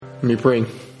Let me pray.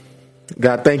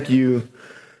 God, thank you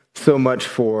so much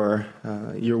for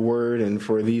your word and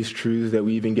for these truths that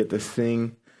we even get to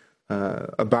sing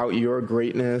about your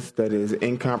greatness that is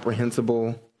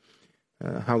incomprehensible,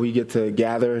 how we get to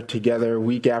gather together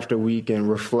week after week and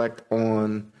reflect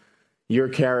on your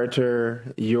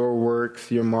character, your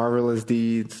works, your marvelous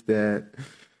deeds that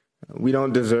we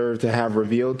don't deserve to have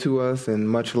revealed to us and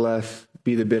much less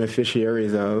be the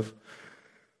beneficiaries of.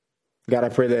 God, I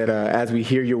pray that as we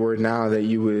hear your word now, that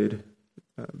you would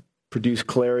produce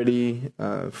clarity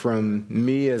from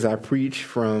me as I preach,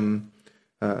 from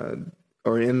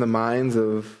or in the minds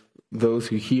of those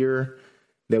who hear,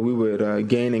 that we would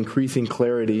gain increasing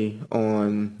clarity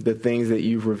on the things that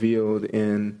you've revealed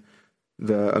in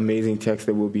the amazing text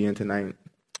that we'll be in tonight.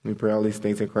 We pray all these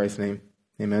things in Christ's name.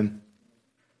 Amen.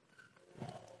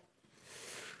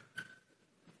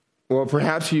 Well,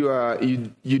 perhaps you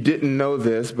didn't know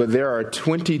this, but there are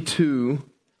 22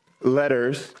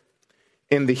 letters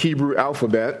in the Hebrew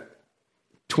alphabet,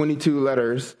 22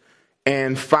 letters,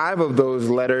 and 5 of those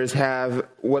letters have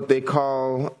what they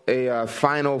call a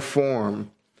final form,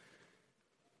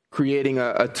 creating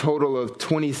a total of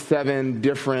 27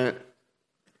 different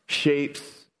shapes,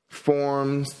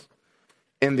 forms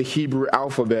in the Hebrew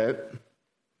alphabet.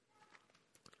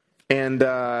 And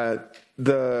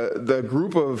the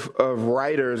group of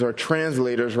writers, or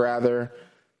translators rather,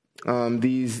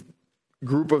 these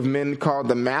group of men called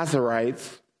the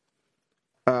Masoretes.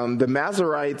 The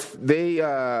Masoretes,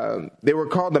 they were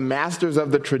called the masters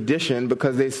of the tradition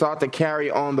because they sought to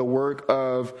carry on the work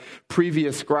of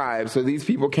previous scribes. So these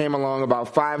people came along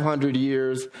about 500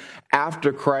 years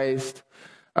after Christ.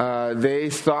 They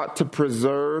sought to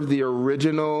preserve the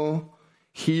original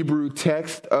Hebrew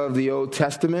text of the Old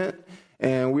Testament,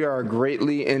 and we are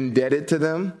greatly indebted to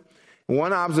them.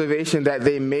 One observation that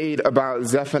they made about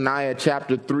Zephaniah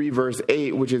chapter 3, verse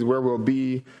 8, which is where we'll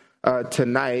be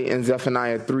tonight in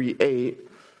Zephaniah 3:8,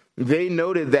 they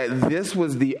noted that this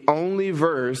was the only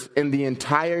verse in the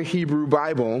entire Hebrew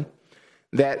Bible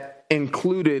that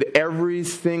included every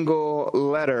single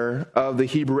letter of the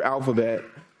Hebrew alphabet,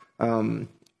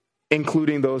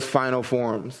 including those final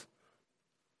forms.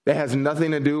 That has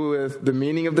nothing to do with the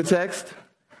meaning of the text,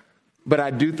 but I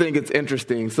do think it's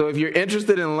interesting. So if you're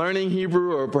interested in learning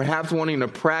Hebrew or perhaps wanting to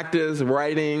practice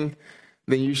writing,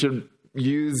 then you should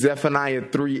use Zephaniah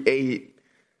 3:8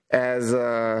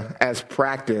 as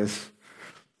practice.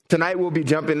 Tonight we'll be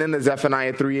jumping into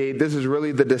Zephaniah 3:8. This is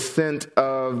really the descent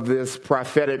of this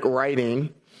prophetic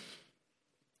writing.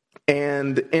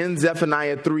 And in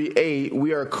Zephaniah 3:8,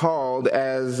 we are called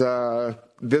as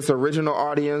this original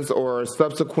audience or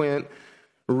subsequent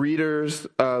readers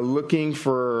looking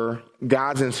for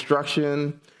God's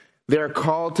instruction. They're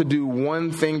called to do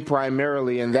one thing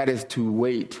primarily, and that is to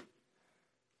wait.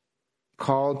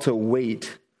 Called to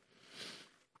wait.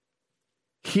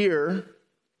 Here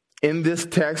in this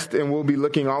text, and we'll be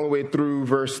looking all the way through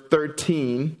verse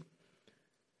 13,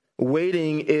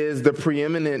 waiting is the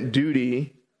preeminent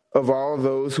duty of all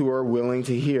those who are willing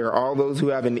to hear. All those who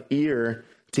have an ear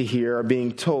to hear are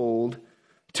being told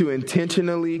to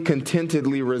intentionally,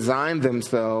 contentedly resign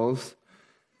themselves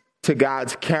to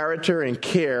God's character and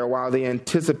care while they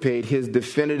anticipate his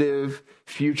definitive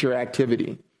future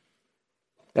activity.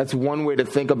 That's one way to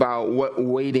think about what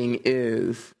waiting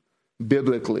is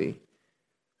biblically.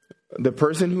 The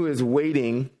person who is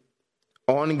waiting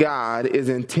on God is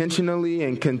intentionally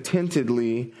and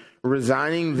contentedly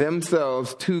resigning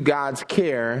themselves to God's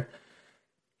care,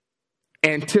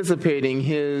 anticipating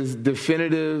his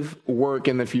definitive work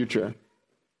in the future.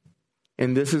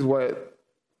 And this is what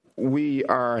we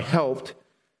are helped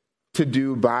to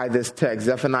do by this text,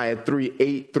 Zephaniah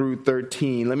 3:8 through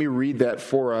 13. Let me read that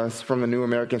for us from the New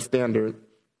American Standard.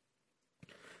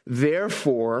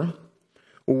 Therefore,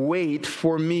 wait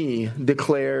for me,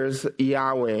 declares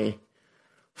Yahweh,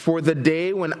 for the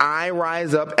day when I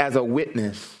rise up as a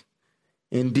witness.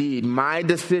 Indeed, my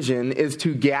decision is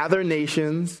to gather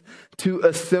nations, to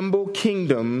assemble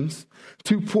kingdoms,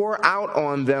 to pour out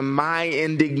on them my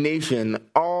indignation,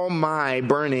 all my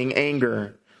burning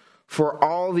anger. For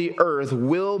all the earth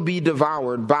will be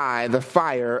devoured by the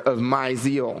fire of my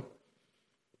zeal.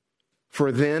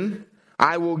 For then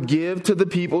I will give to the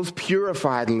peoples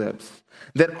purified lips,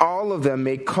 that all of them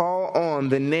may call on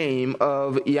the name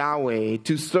of Yahweh,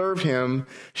 to serve him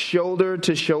shoulder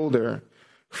to shoulder.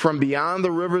 From beyond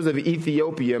the rivers of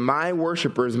Ethiopia, my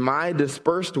worshipers, my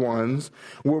dispersed ones,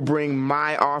 will bring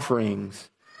my offerings.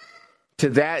 To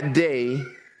that day,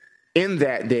 in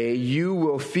that day, you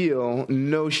will feel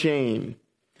no shame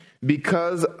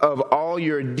because of all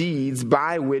your deeds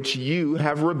by which you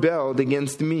have rebelled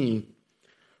against me.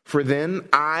 For then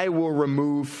I will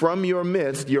remove from your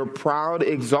midst your proud,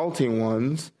 exalting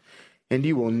ones, and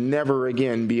you will never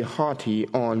again be haughty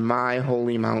on my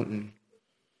holy mountain.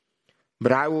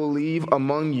 But I will leave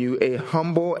among you a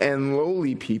humble and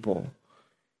lowly people,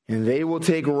 and they will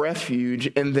take refuge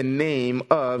in the name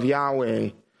of Yahweh.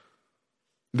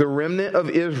 The remnant of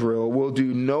Israel will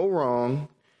do no wrong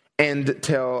and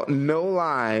tell no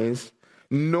lies,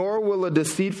 nor will a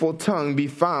deceitful tongue be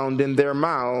found in their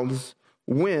mouths,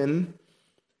 when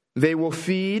they will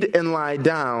feed and lie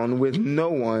down with no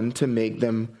one to make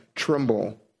them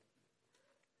tremble.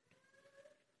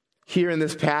 Here in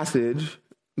this passage,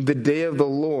 the day of the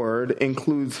Lord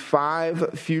includes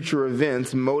 5 future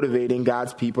events motivating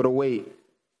God's people to wait.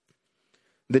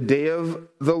 The day of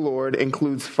the Lord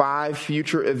includes 5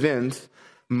 future events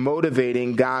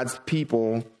motivating God's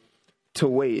people to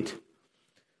wait.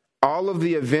 All of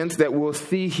the events that we'll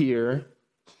see here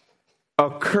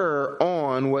occur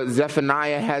on what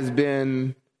Zephaniah has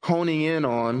been honing in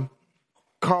on,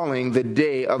 calling the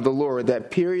day of the Lord,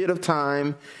 that period of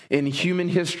time in human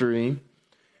history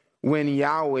when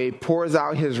Yahweh pours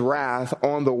out his wrath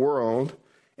on the world,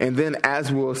 and then,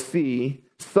 as we'll see,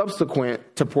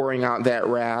 subsequent to pouring out that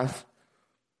wrath,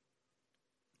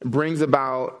 brings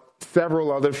about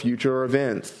several other future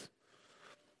events.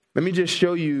 Let me just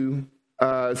show you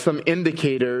some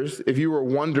indicators, if you were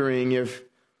wondering if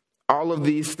all of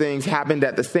these things happened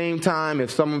at the same time,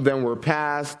 if some of them were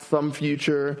past, some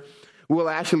future. We'll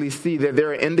actually see that there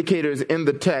are indicators in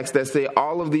the text that say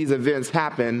all of these events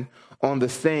happen on the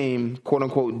same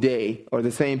quote-unquote day, or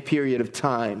the same period of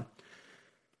time.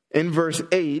 In verse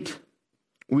 8,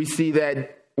 we see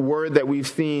that word that we've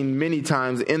seen many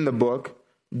times in the book,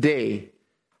 day.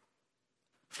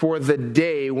 For the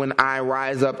day when I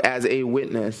rise up as a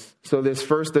witness. So this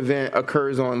first event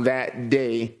occurs on that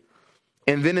day.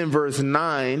 And then in verse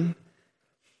 9,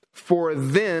 for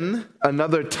then,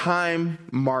 another time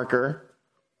marker,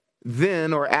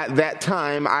 then or at that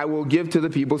time, I will give to the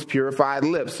people's purified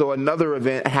lips. So another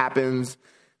event happens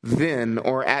then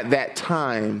or at that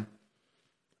time.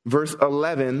 Verse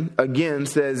 11 again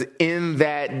says, in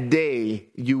that day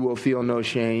you will feel no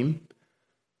shame.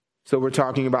 So we're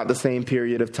talking about the same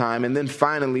period of time. And then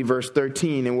finally, verse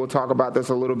 13, and we'll talk about this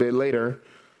a little bit later,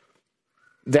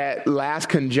 that last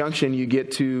conjunction you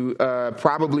get to,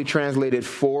 probably translated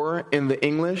for in the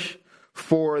English,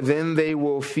 for then they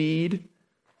will feed,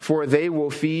 for they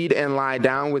will feed and lie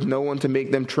down with no one to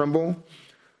make them tremble.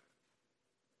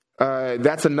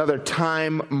 That's another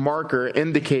time marker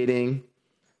indicating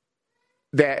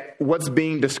that what's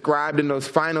being described in those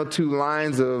final 2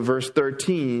 lines of verse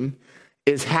 13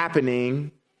 is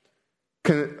happening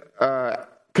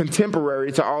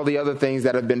contemporary to all the other things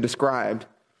that have been described.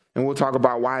 And we'll talk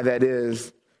about why that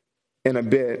is in a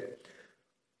bit.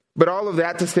 But all of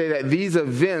that to say that these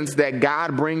events that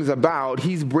God brings about,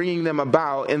 he's bringing them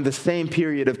about in the same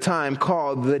period of time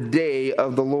called the day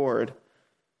of the Lord.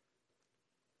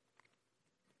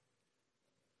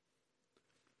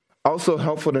 Also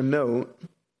helpful to note,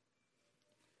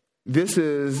 this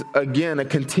is, again, a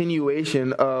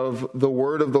continuation of the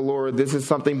word of the Lord. This is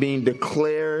something being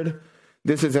declared.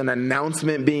 This is an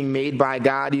announcement being made by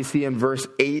God. You see in verse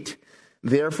 8,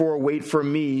 therefore wait for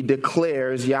me,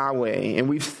 declares Yahweh. And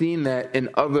we've seen that in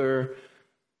other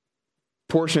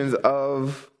portions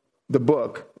of the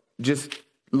book. Just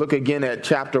look again at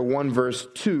chapter 1, verse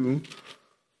 2.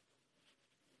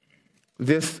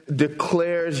 This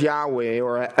declares Yahweh,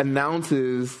 or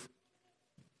announces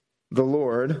the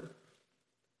Lord.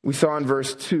 We saw in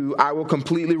verse 2, I will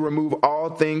completely remove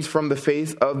all things from the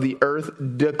face of the earth,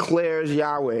 declares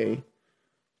Yahweh.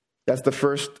 That's the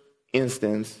first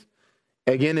instance.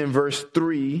 Again, in verse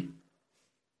 3,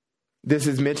 this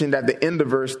is mentioned at the end of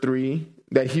verse 3,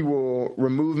 that he will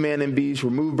remove man and beast,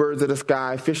 remove birds of the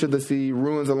sky, fish of the sea,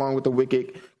 ruins along with the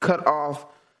wicked, cut off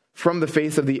from the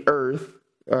face of the earth,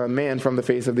 man from the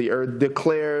face of the earth,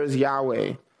 declares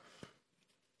Yahweh.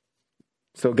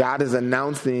 So God is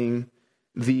announcing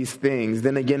these things.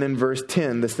 Then again in verse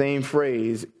 10, the same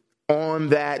phrase, on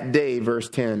that day, verse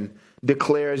 10,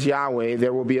 declares Yahweh,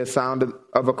 there will be a sound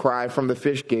of a cry from the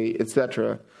fish gate,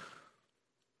 etc.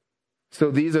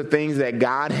 So these are things that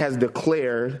God has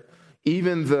declared.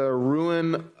 Even the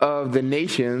ruin of the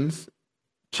nations,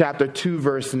 chapter 2,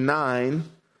 verse 9,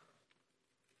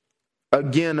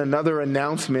 again, another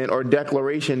announcement or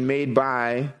declaration made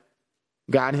by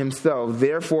God himself.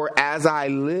 Therefore, as I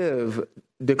live,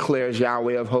 declares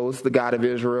Yahweh of hosts, the God of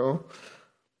Israel,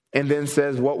 and then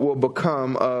says what will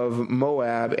become of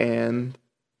Moab and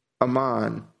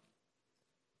Ammon.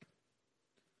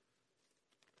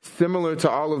 Similar to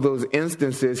all of those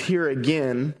instances, here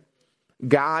again,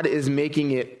 God is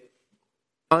making it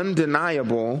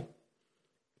undeniable,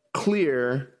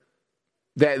 clear,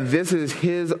 that this is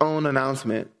his own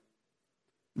announcement.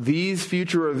 These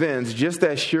future events, just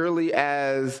as surely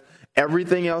as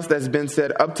everything else that's been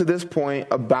said up to this point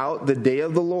about the day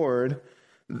of the Lord,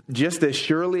 just as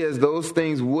surely as those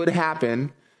things would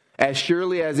happen, as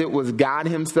surely as it was God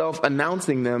himself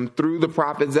announcing them through the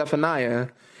prophet Zephaniah,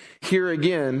 here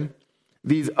again,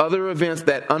 these other events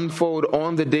that unfold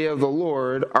on the day of the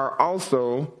Lord are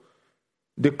also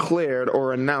declared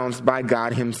or announced by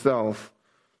God himself.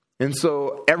 And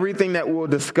so everything that we'll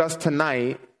discuss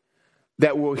tonight,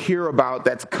 that we'll hear about,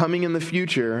 that's coming in the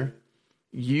future,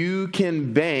 you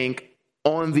can bank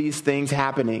on these things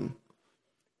happening.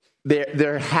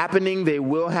 They're happening. They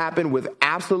will happen with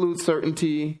absolute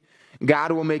certainty.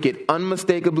 God will make it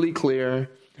unmistakably clear.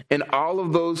 And all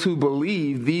of those who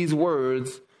believe these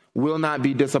words will not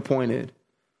be disappointed.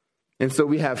 And so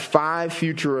we have 5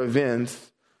 future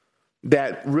events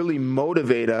that really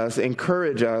motivate us,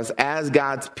 encourage us as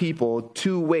God's people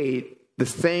to wait the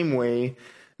same way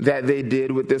that they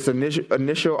did with this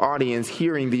initial audience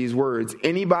hearing these words.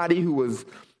 Anybody who was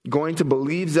going to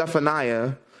believe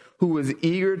Zephaniah, who was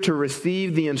eager to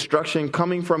receive the instruction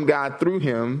coming from God through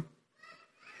him,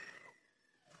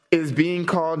 is being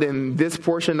called in this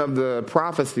portion of the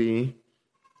prophecy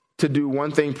to do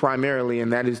one thing primarily,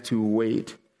 and that is to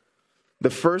wait.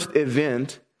 The first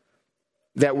event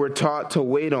that we're taught to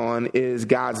wait on is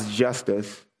God's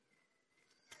justice.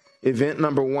 Event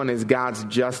number 1 is God's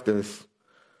justice.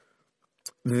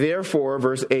 Therefore,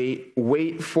 verse 8,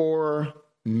 wait for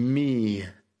me.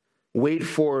 Wait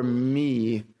for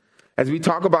me. As we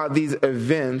talk about these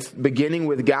events, beginning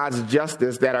with God's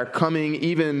justice that are coming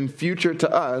even future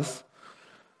to us,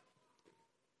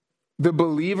 the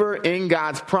believer in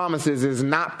God's promises is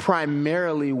not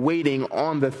primarily waiting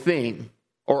on the thing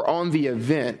or on the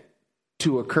event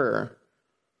to occur.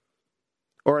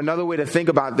 Or another way to think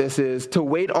about this is to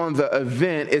wait on the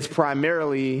event is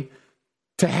primarily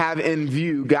to have in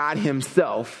view God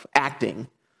himself acting.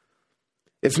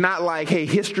 It's not like, hey,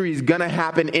 history is going to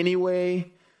happen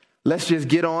anyway. Let's just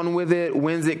get on with it.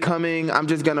 When's it coming? I'm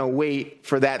just going to wait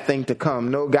for that thing to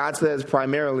come. No, God says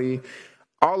primarily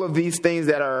all of these things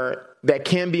that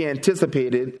can be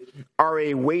anticipated are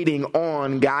a waiting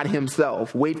on God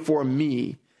himself. Wait for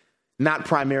me, not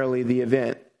primarily the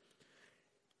event.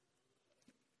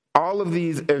 All of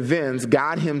these events,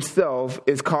 God himself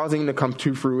is causing to come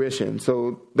to fruition.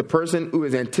 So the person who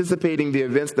is anticipating the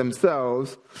events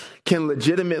themselves can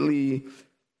legitimately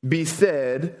be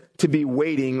said to be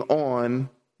waiting on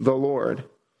the Lord.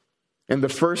 And the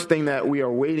first thing that we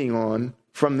are waiting on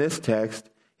from this text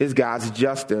is God's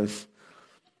justice.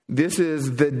 This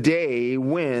is the day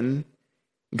when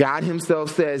God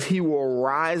himself says he will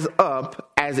rise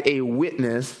up as a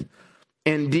witness.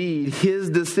 Indeed,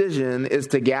 his decision is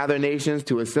to gather nations,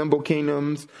 to assemble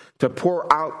kingdoms, to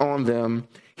pour out on them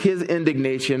his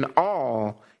indignation,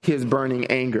 all his burning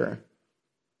anger.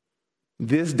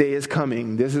 This day is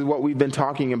coming. This is what we've been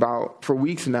talking about for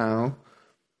weeks now,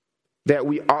 that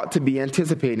we ought to be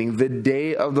anticipating the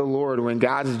day of the Lord when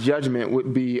God's judgment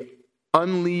would be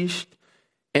unleashed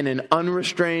in an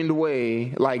unrestrained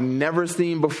way like never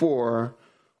seen before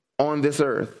on this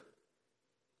earth.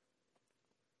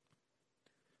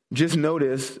 Just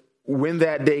notice when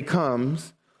that day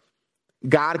comes,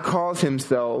 God calls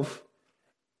himself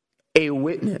a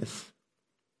witness.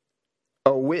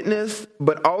 A witness,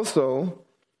 but also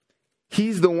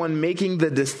he's the one making the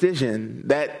decision.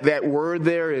 That word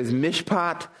there is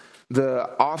mishpat, the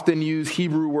often used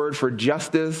Hebrew word for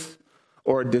justice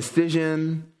or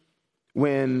decision,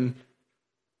 when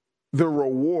the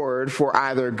reward for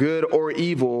either good or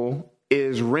evil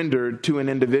is rendered to an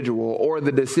individual, or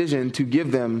the decision to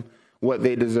give them what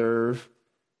they deserve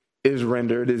is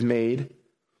rendered, is made.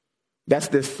 That's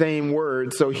the same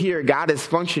word. So here God is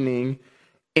functioning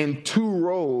in 2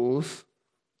 roles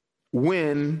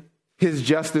when his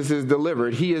justice is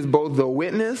delivered. He is both the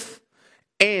witness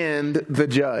and the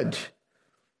judge.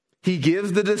 He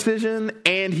gives the decision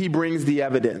and he brings the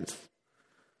evidence.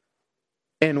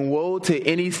 And woe to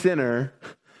any sinner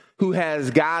who has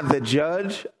God the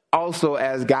judge also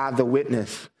as God the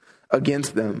witness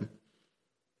against them.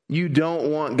 You don't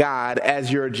want God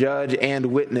as your judge and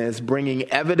witness bringing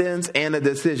evidence and a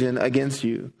decision against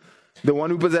you. The one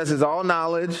who possesses all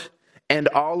knowledge and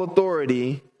all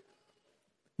authority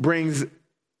brings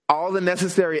all the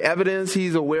necessary evidence.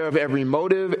 He's aware of every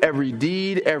motive, every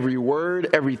deed, every word,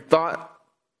 every thought.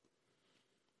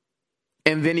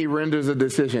 And then he renders a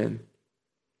decision.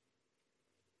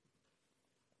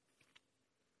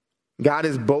 God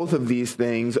is both of these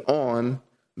things on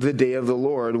the day of the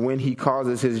Lord when he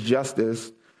causes his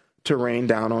justice to rain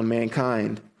down on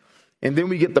mankind. And then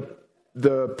we get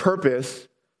the purpose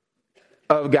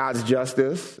of God's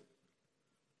justice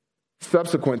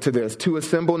subsequent to this: to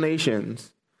assemble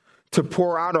nations, to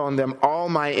pour out on them all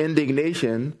my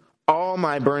indignation, all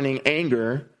my burning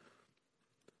anger,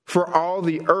 for all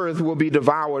the earth will be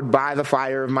devoured by the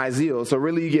fire of my zeal. So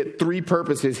really you get three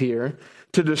purposes here: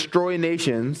 to destroy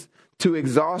nations, to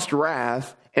exhaust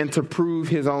wrath, and to prove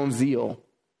his own zeal.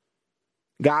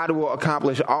 God will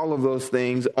accomplish all of those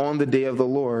things on the day of the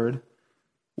Lord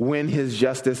when his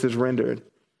justice is rendered.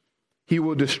 He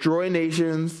will destroy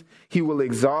nations, he will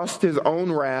exhaust his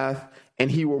own wrath, and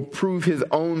he will prove his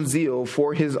own zeal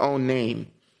for his own name.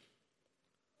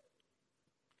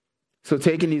 So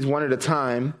taking these one at a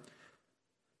time,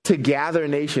 to gather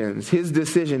nations, his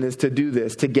decision is to do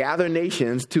this: to gather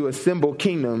nations, to assemble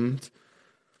kingdoms.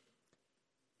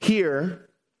 Here,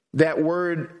 that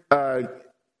word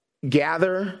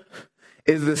gather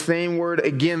is the same word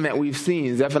again that we've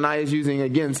seen. Zephaniah is using,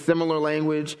 again, similar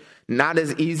language, not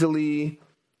as easily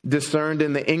discerned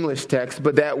in the English text,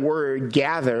 but that word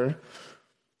gather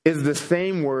is the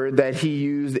same word that he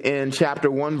used in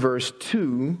chapter 1, verse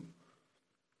 2,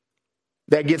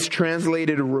 that gets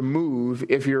translated remove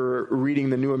if you're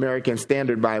reading the New American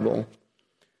Standard Bible.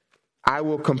 I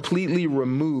will completely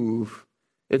remove.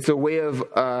 It's a way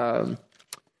of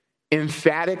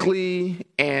emphatically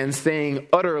and saying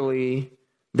utterly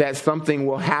that something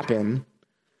will happen.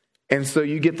 And so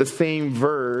you get the same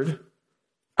verb,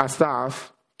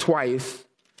 asaph, twice,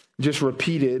 just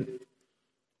repeated.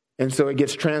 And so it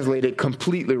gets translated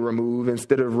completely remove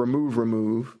instead of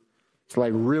remove. It's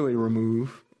like really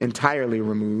remove, entirely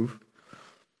remove.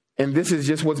 And this is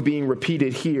just what's being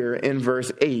repeated here in verse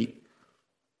 8.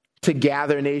 To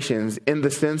gather nations, in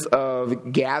the sense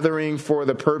of gathering for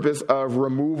the purpose of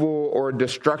removal or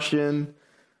destruction.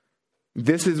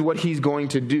 This is what he's going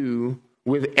to do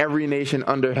with every nation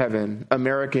under heaven,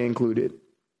 America included.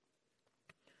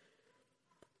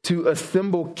 To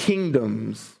assemble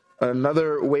kingdoms,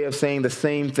 another way of saying the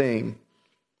same thing.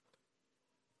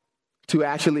 To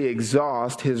actually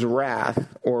exhaust his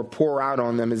wrath or pour out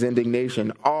on them his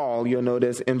indignation. All, you'll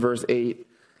notice in verse 8,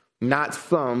 not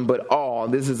some, but all.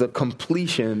 This is a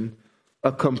completion,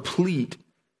 a complete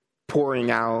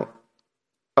pouring out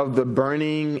of the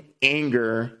burning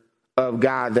anger of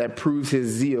God that proves his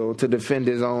zeal to defend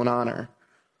his own honor.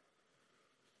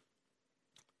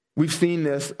 We've seen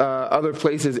this other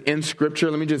places in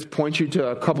Scripture. Let me just point you to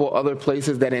a couple other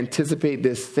places that anticipate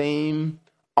this same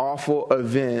awful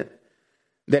event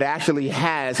that actually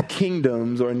has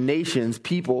kingdoms or nations,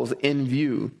 peoples in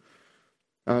view.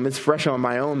 It's fresh on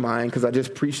my own mind because I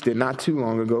just preached it not too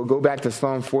long ago. Go back to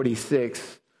Psalm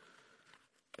 46.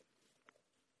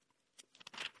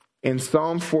 In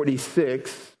Psalm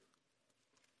 46,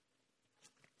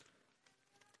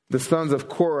 the sons of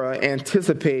Korah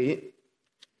anticipate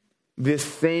this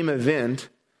same event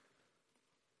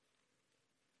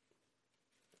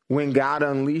when God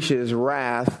unleashes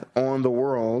wrath on the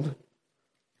world.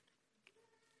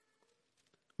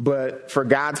 But for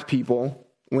God's people,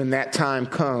 when that time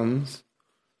comes,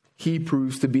 he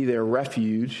proves to be their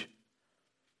refuge,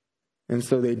 and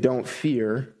so they don't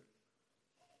fear.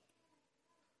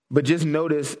 But just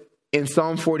notice in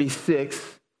Psalm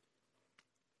 46,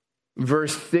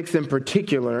 verse 6 in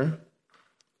particular,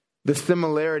 the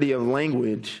similarity of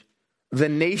language. The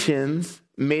nations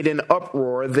made an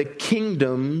uproar, the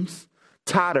kingdoms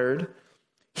tottered,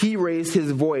 he raised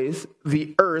his voice,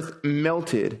 the earth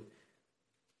melted.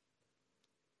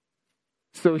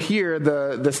 So here,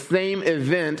 the same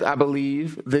event, I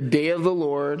believe, the day of the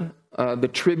Lord, the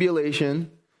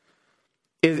tribulation,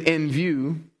 is in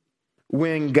view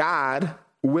when God,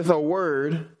 with a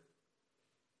word,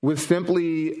 with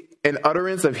simply an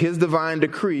utterance of his divine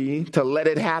decree to let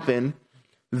it happen,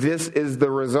 this is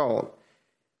the result.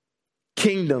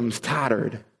 Kingdoms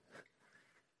tottered.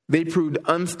 They proved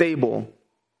unstable.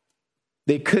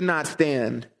 They could not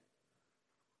stand.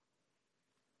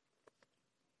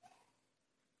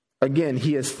 Again,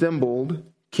 he assembled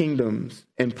kingdoms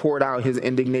and poured out his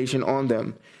indignation on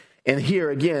them. And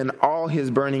here again, all his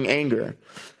burning anger.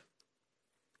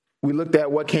 We looked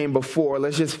at what came before.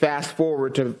 Let's just fast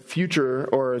forward to future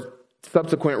or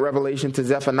subsequent revelation to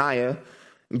Zephaniah.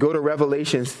 Go to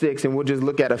Revelation 6, and we'll just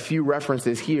look at a few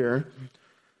references here.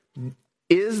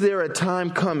 Is there a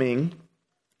time coming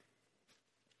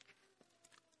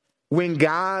when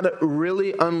God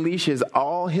really unleashes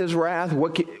all his wrath?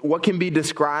 What can be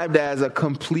described as a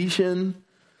completion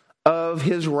of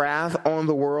his wrath on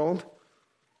the world?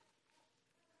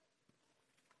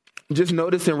 just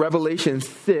notice in Revelation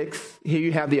 6, here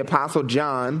you have the Apostle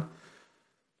John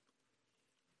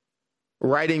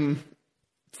writing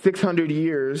 600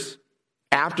 years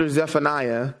after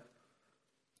Zephaniah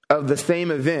of the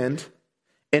same event.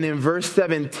 And in verse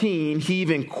 17, he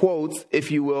even quotes,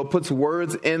 if you will, puts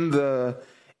words in the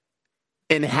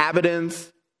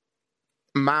inhabitants'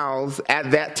 mouths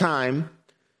at that time.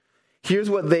 Here's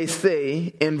what they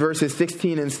say in verses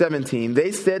 16 and 17.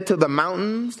 They said to the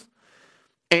mountains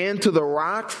and to the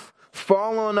rocks,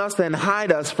 fall on us and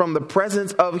hide us from the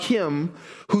presence of him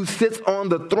who sits on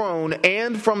the throne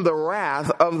and from the wrath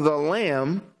of the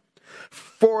Lamb.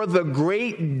 For the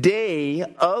great day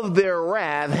of their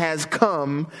wrath has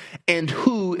come, and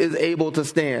who is able to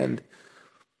stand?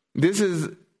 This is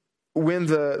when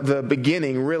the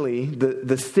beginning, really,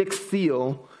 the sixth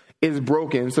seal is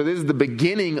broken. So this is the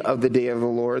beginning of the day of the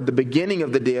Lord, the beginning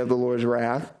of the day of the Lord's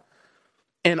wrath.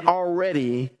 And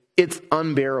already it's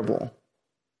unbearable.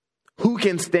 Who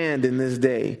can stand in this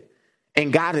day?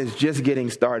 And God is just getting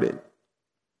started.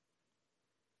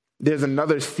 There's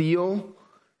another seal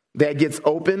that gets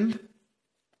opened.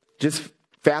 Just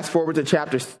fast forward to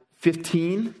chapter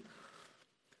 15.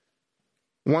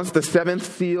 Once the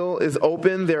seventh seal is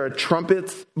opened, there are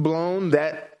trumpets blown.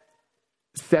 That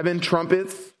 7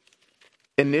 trumpets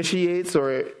initiates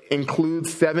or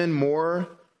includes 7 more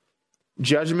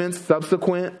judgments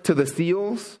subsequent to the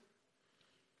seals.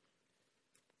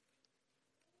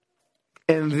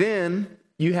 And then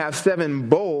you have 7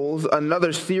 bowls,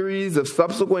 another series of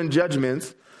subsequent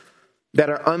judgments that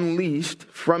are unleashed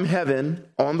from heaven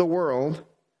on the world.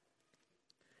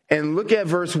 And look at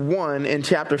verse 1 in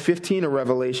chapter 15 of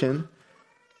Revelation.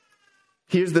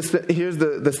 Here's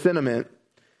the sentiment.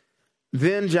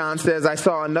 Then John says, I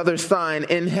saw another sign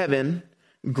in heaven,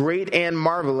 great and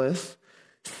marvelous,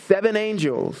 7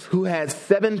 angels who had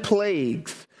 7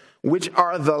 plagues, which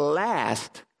are the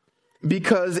last,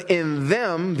 because in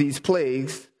them, these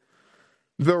plagues,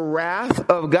 the wrath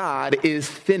of God is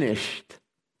finished.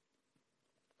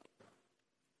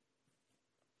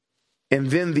 And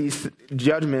then these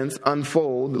judgments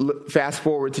unfold. Fast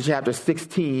forward to chapter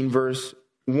 16, verse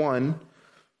 1.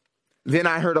 Then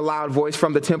I heard a loud voice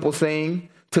from the temple saying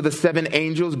to the 7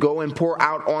 angels, go and pour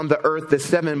out on the earth the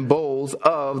 7 bowls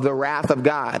of the wrath of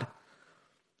God.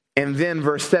 And then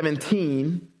verse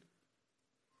 17,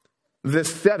 the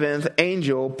 7th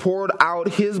angel poured out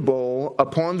his bowl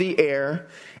upon the air,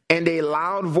 and a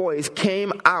loud voice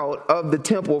came out of the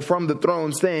temple from the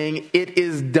throne saying, it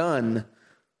is done.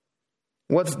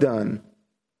 What's done?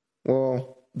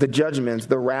 Well, the judgments,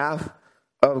 the wrath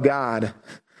of God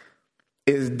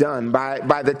is done.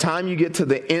 By the time you get to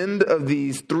the end of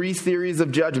these 3 series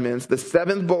of judgments, the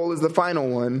 7th bowl is the final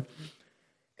one,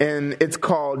 and it's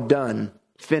called done,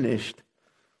 finished.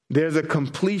 There's a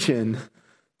completion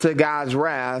to God's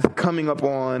wrath coming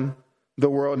upon the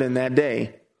world in that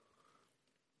day.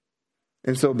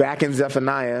 And so back in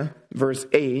Zephaniah, verse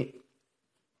 8,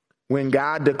 when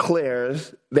God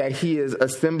declares that he is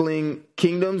assembling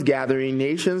kingdoms, gathering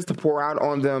nations to pour out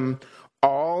on them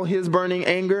all his burning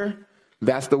anger,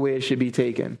 that's the way it should be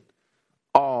taken.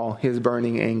 All his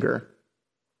burning anger.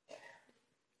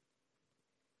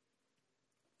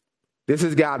 This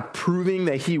is God proving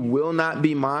that he will not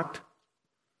be mocked.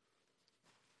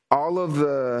 All of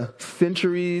the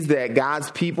centuries that God's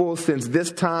people, since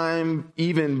this time,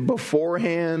 even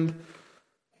beforehand,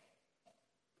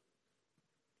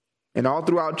 and all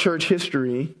throughout church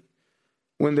history,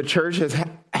 when the church has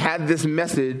had this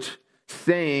message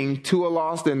saying to a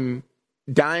lost and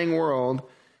dying world,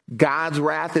 God's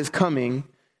wrath is coming.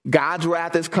 God's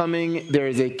wrath is coming. There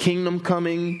is a kingdom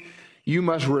coming. You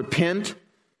must repent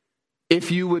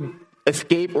if you would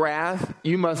escape wrath.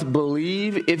 You must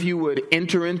believe if you would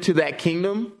enter into that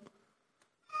kingdom.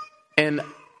 And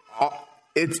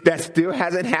that still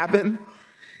hasn't happened.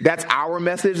 That's our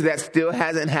message. That still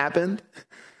hasn't happened.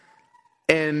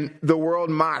 And the world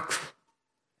mocks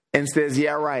and says,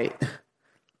 yeah, right.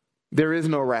 There is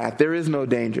no wrath. There is no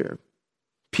danger.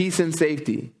 Peace and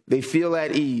safety. They feel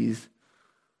at ease.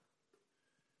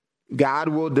 God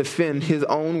will defend his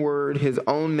own word, his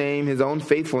own name, his own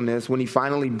faithfulness when he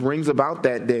finally brings about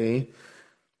that day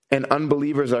and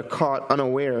unbelievers are caught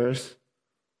unawares,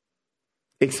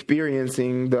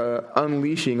 experiencing the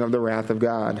unleashing of the wrath of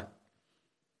God.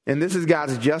 And this is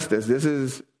God's justice. This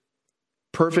is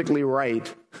perfectly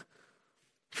right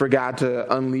for God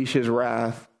to unleash his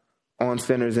wrath on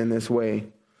sinners in this way.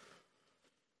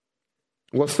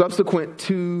 Well, subsequent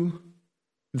to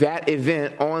that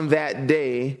event on that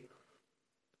day,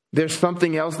 there's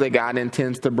something else that God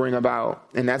intends to bring about,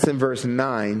 and that's in verse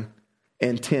 9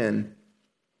 and 10.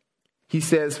 He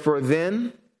says, for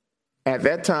then At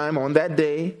that time, on that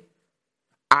day,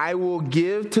 I will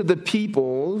give to the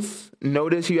peoples.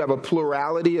 Notice you have a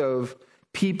plurality of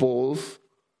peoples,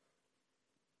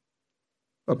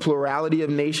 a plurality of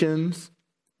nations.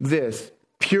 This,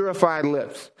 purified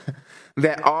lips,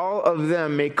 that all of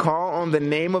them may call on the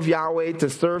name of Yahweh to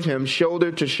serve him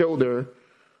shoulder to shoulder.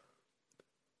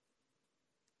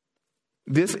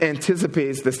 This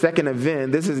anticipates the second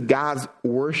event. This is God's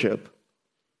worship.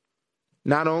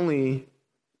 Not only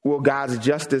will God's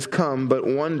justice come, but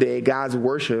one day God's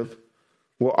worship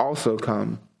will also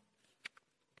come.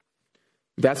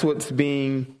 That's what's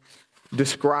being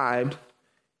described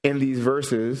in these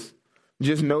verses.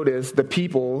 Just notice the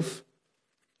peoples,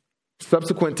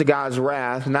 subsequent to God's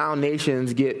wrath, now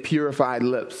nations get purified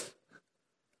lips.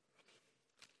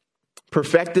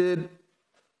 Perfected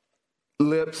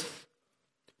lips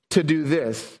to do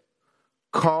this: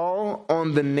 call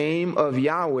on the name of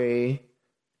Yahweh,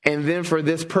 and then for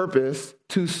this purpose,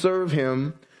 to serve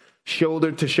him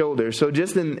shoulder to shoulder. So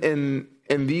just in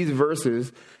these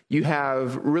verses, you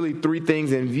have really three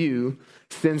things in view: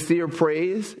 sincere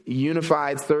praise,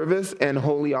 unified service, and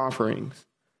holy offerings.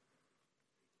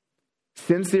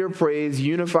 Sincere praise,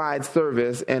 unified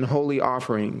service, and holy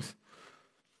offerings.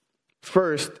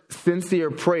 First, sincere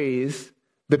praise.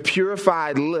 The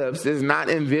purified lips is not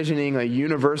envisioning a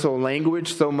universal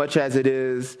language so much as it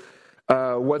is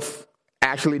what's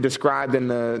actually described in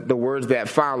the words that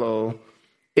follow.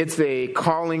 It's a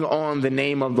calling on the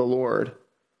name of the Lord.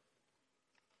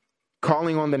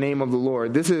 Calling on the name of the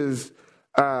Lord. This is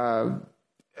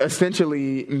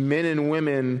essentially men and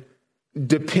women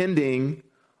depending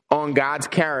on God's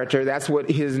character. That's what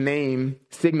his name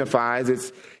signifies.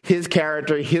 It's his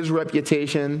character, his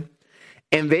reputation,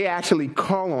 and they actually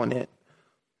call on it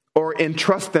or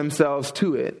entrust themselves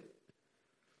to it.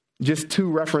 Just two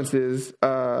references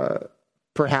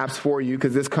perhaps for you,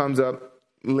 because this comes up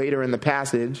later in the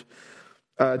passage.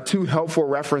 Two helpful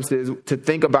references to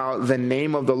think about the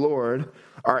name of the Lord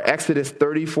are Exodus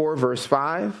 34, verse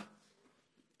 5,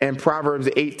 and Proverbs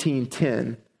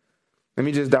 18:10. Let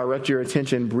me just direct your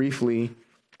attention briefly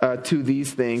to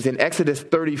these things. In Exodus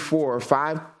 34,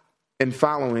 5 and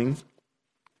following,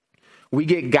 we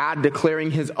get God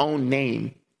declaring his own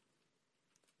name.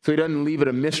 So he doesn't leave it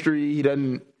a mystery. He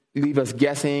doesn't leave us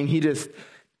guessing. He just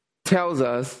tells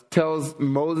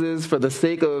Moses, for the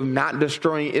sake of not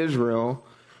destroying Israel,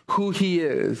 who he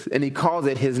is, and he calls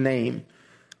it his name.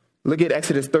 Look at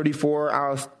Exodus 34.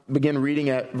 I'll begin reading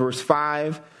at verse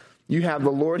 5. You have the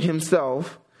Lord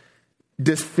himself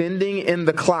descending in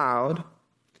the cloud,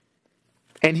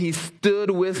 and he stood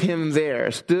with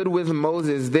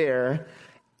Moses there,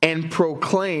 and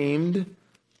proclaimed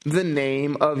the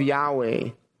name of Yahweh.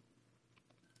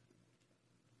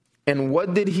 And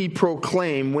what did he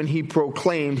proclaim when he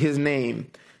proclaimed his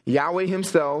name? Yahweh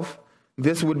himself,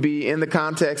 this would be in the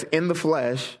context, in the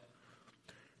flesh,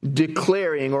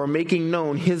 declaring or making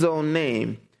known his own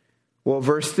name. Well,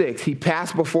 verse 6, he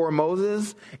passed before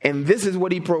Moses, and this is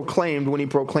what he proclaimed when he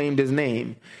proclaimed his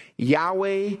name.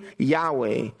 Yahweh,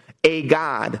 Yahweh, a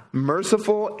God,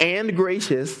 merciful and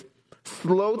gracious,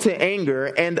 slow to anger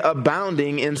and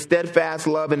abounding in steadfast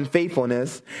love and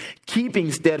faithfulness,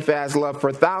 keeping steadfast love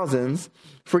for thousands,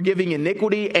 forgiving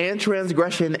iniquity and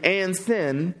transgression and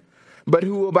sin, but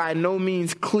who will by no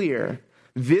means clear,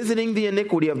 visiting the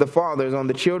iniquity of the fathers on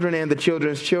the children and the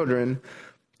children's children,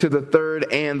 to the third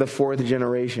and the fourth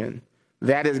generation.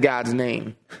 That is God's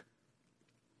name.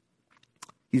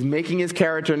 He's making his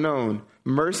character known.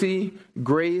 Mercy,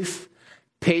 grace,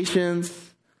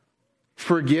 patience,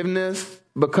 forgiveness,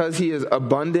 because he is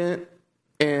abundant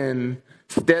in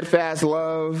steadfast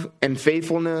love and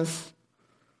faithfulness,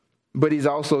 but he's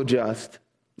also just.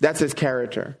 That's his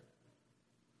character.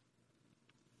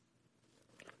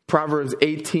 Proverbs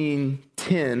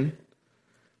 18:10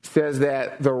 says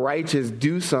that the righteous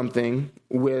do something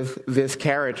with this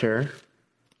character,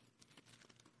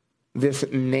 this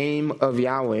name of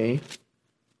Yahweh.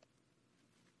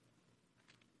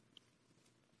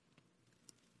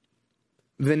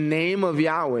 The name of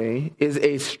Yahweh is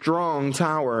a strong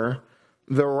tower.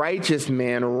 The righteous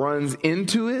man runs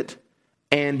into it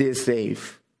and is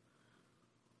safe.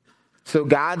 So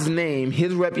God's name,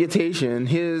 his reputation,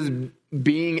 his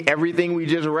being everything we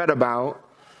just read about,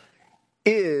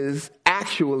 is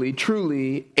actually,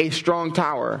 truly a strong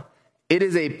tower. It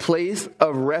is a place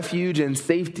of refuge and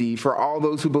safety for all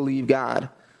those who believe God.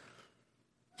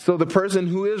 So the person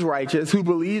who is righteous, who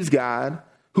believes God,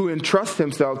 who entrusts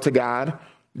himself to God,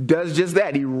 does just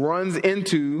that. He runs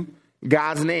into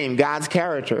God's name, God's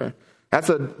character. That's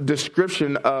a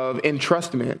description of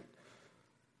entrustment.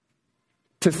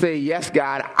 to say, yes,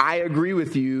 God, I agree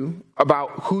with you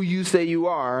about who you say you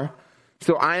are,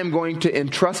 so I am going to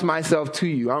entrust myself to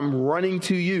you. I'm running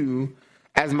to you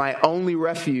as my only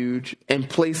refuge and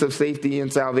place of safety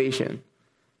and salvation.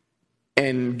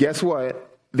 And guess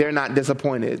what? They're not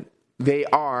disappointed. They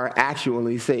are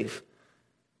actually safe.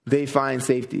 They find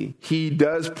safety. He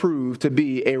does prove to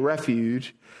be a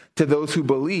refuge to those who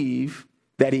believe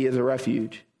that he is a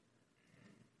refuge.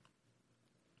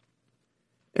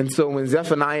 And so when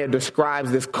Zephaniah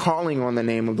describes this calling on the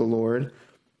name of the Lord,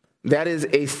 that is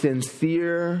a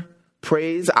sincere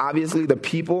praise. Obviously, the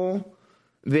people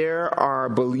there are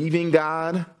believing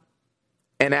God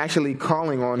and actually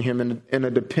calling on him in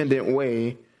a dependent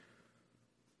way.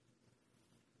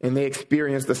 And they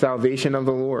experience the salvation of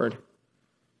the Lord.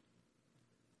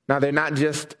 Now, they're not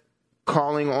just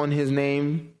calling on his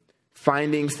name,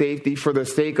 finding safety for the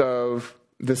sake of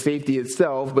the safety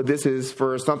itself, but this is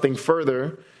for something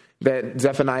further that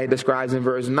Zephaniah describes in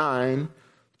verse 9,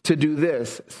 to do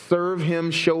this: serve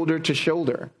him shoulder to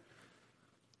shoulder.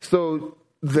 So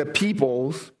the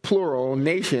peoples, plural,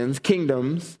 nations,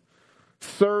 kingdoms,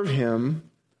 serve him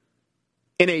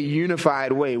in a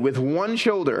unified way with one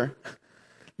shoulder.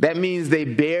 That means they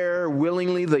bear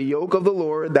willingly the yoke of the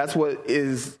Lord. That's what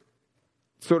is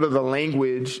sort of the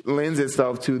language lends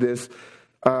itself to this,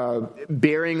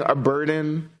 bearing a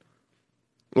burden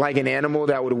like an animal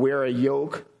that would wear a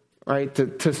yoke, right,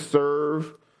 to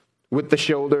serve with the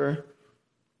shoulder.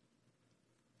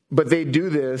 But they do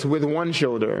this with one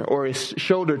shoulder, or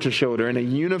shoulder to shoulder, in a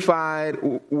unified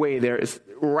way. They're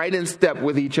right in step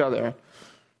with each other.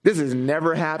 This has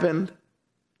never happened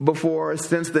before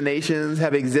since the nations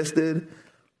have existed.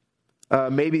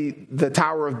 Maybe the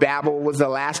Tower of Babel was the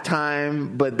last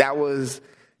time, but that was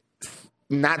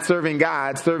not serving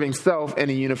God, serving self in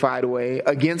a unified way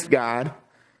against God.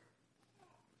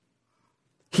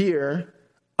 Here,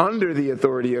 under the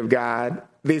authority of God,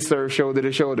 they serve shoulder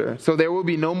to shoulder. So there will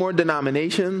be no more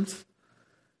denominations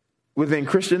within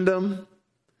Christendom.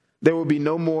 There will be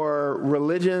no more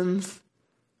religions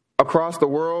across the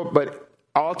world, but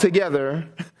altogether,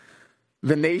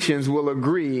 the nations will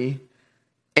agree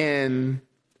in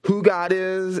who God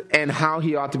is and how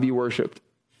he ought to be worshiped.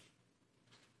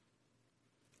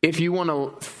 If you want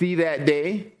to see that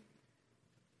day,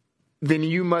 then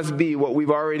you must be what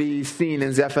we've already seen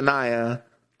in Zephaniah,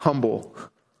 humble.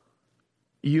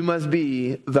 You must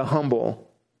be the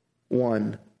humble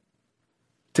one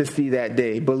to see that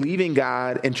day, believing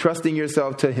God and trusting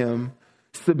yourself to him,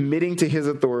 submitting to his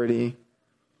authority.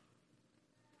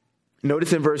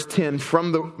 Notice in verse 10,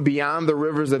 beyond the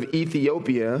rivers of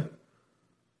Ethiopia,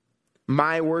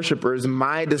 my worshipers,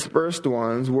 my dispersed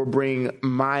ones, will bring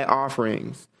my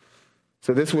offerings.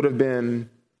 So this would have been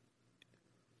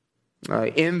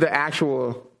in the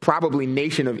actual, probably,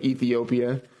 nation of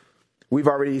Ethiopia. We've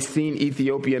already seen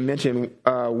Ethiopia mentioned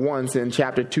once in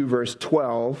chapter 2, verse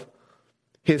 12.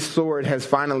 His sword has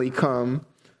finally come.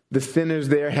 The sinners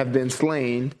there have been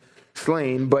slain.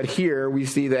 But here we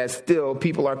see that still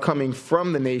people are coming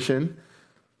from the nation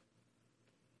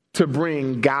to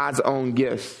bring God's own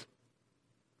gifts.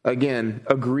 Again,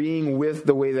 agreeing with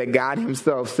the way that God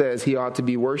himself says he ought to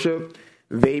be worshiped,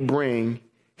 they bring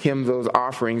him those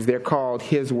offerings. They're called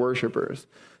his worshipers.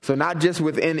 So not just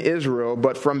within Israel,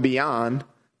 but from beyond,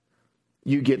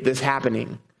 you get this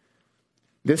happening.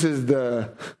 This is the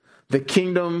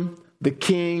kingdom, the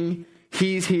king,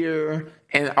 he's here,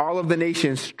 and all of the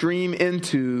nations stream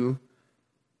into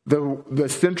the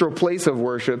central place of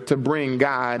worship to bring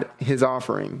God his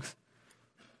offerings.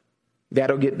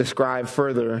 That'll get described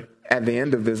further at the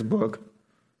end of this book.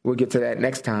 We'll get to that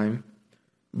next time.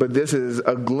 But this is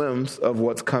a glimpse of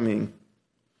what's coming.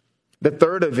 The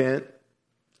third event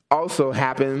also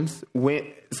happens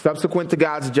subsequent to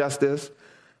God's justice,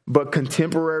 but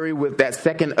contemporary with that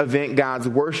second event, God's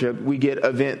worship. We get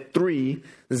event 3,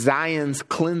 Zion's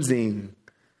cleansing.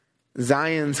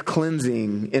 Zion's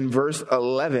cleansing. In verse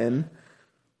 11,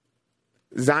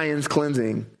 Zion's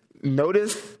cleansing.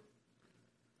 Notice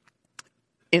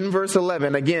in verse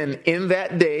 11, again, in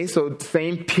that day, so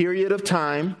same period of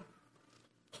time,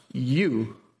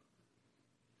 you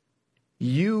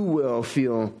will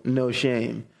feel no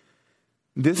shame.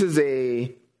 This is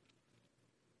a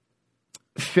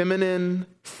feminine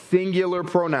singular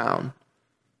pronoun.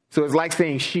 So it's like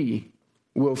saying she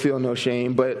will feel no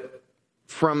shame, but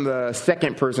from the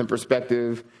second person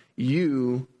perspective,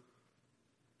 you,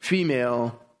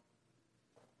 female,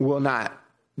 will not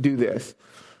do this.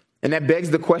 And that begs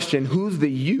the question, who's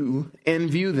the you in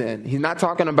view then? He's not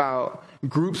talking about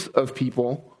groups of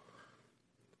people.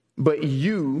 But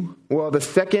you, well, the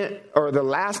second or the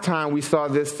last time we saw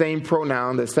this same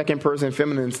pronoun, the second person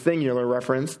feminine singular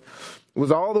reference,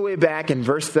 was all the way back in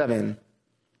verse 7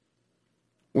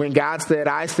 when God said,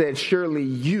 I said, surely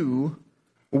you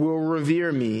will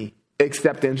revere me,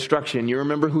 accept instruction. You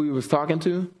remember who he was talking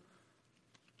to?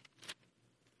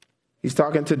 He's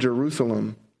talking to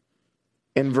Jerusalem.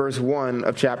 In verse 1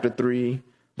 of chapter 3,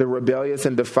 the rebellious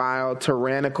and defiled,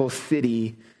 tyrannical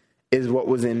city is what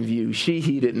was in view. She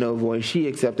heeded no voice. She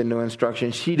accepted no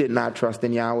instruction. She did not trust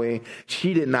in Yahweh.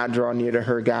 She did not draw near to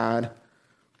her God.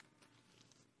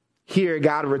 Here,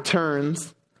 God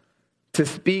returns to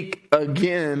speak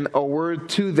again a word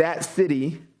to that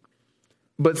city,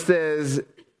 but says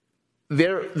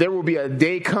there will be a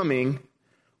day coming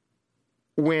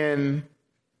when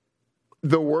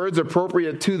the words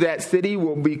appropriate to that city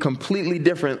will be completely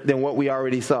different than what we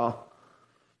already saw.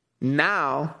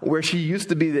 Now, where she used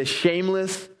to be this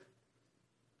shameless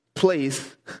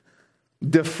place,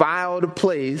 defiled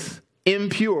place,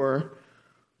 impure,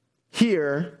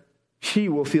 here she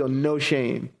will feel no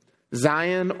shame.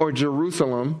 Zion or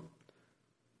Jerusalem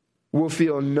will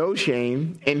feel no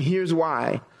shame, and here's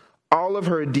why. All of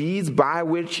her deeds by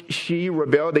which she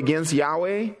rebelled against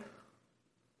Yahweh,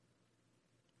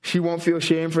 she won't feel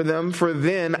shame for them, for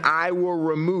then I will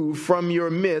remove from your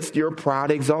midst your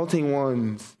proud, exalting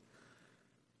ones.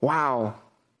 Wow.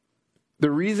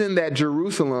 The reason that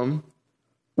Jerusalem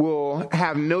will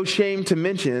have no shame to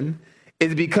mention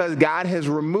is because God has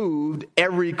removed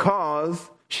every cause,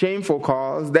 shameful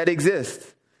cause, that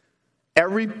exists.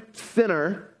 Every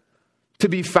sinner to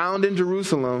be found in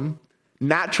Jerusalem,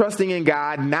 not trusting in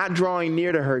God, not drawing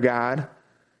near to her God,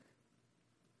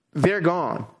 they're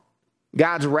gone.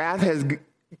 God's wrath has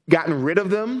gotten rid of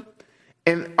them,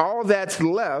 and all that's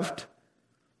left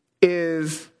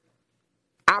is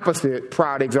opposite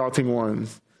proud, exalting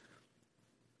ones,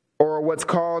 or what's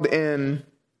called in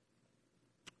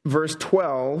verse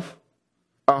 12,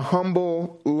 a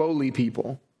humble, lowly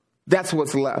people. That's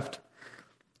what's left.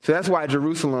 So that's why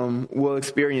Jerusalem will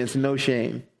experience no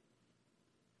shame,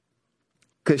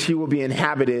 because she will be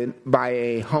inhabited by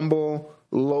a humble,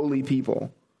 lowly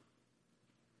people.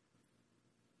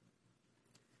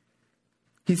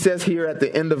 He says here at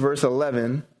the end of verse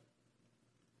 11,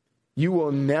 you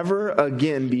will never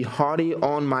again be haughty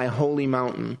on my holy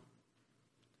mountain.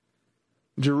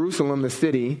 Jerusalem, the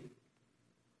city,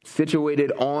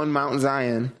 situated on Mount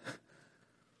Zion,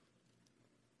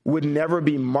 would never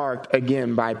be marked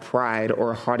again by pride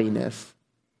or haughtiness.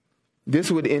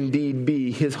 This would indeed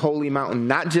be his holy mountain,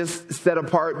 not just set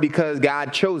apart because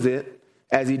God chose it,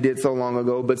 as he did so long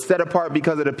ago, but set apart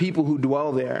because of the people who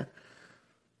dwell there.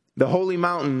 The holy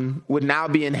mountain would now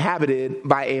be inhabited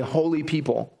by a holy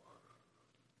people.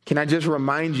 Can I just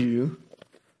remind you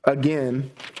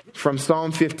again from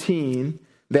Psalm 15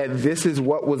 that this is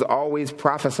what was always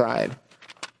prophesied.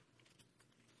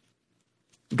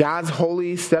 God's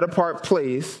holy, set-apart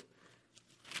place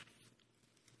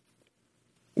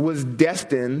was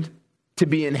destined to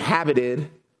be inhabited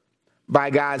by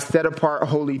God's set-apart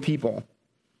holy people.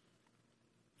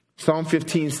 Psalm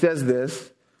 15 says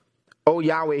this, O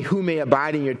Yahweh, who may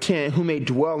abide in your tent, who may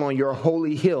dwell on your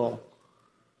holy hill?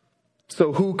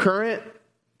 So who, current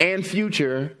and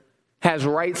future, has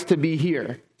rights to be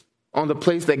here on the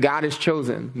place that God has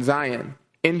chosen, Zion,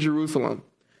 in Jerusalem?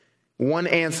 One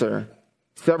answer,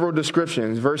 several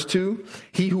descriptions. Verse 2,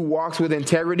 he who walks with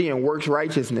integrity and works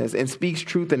righteousness and speaks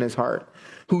truth in his heart,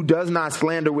 who does not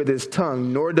slander with his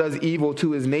tongue, nor does evil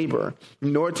to his neighbor,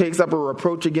 nor takes up a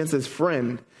reproach against his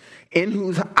friend, in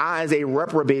whose eyes a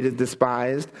reprobate is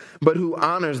despised, but who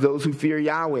honors those who fear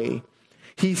Yahweh.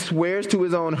 He swears to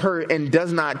his own hurt and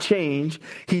does not change.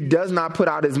 He does not put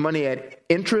out his money at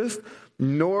interest,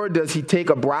 nor does he take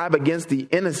a bribe against the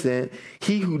innocent.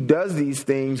 He who does these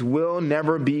things will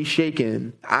never be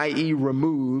shaken, i.e.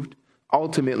 removed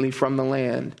ultimately from the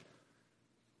land.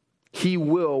 He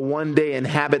will one day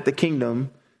inhabit the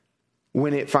kingdom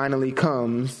when it finally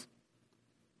comes.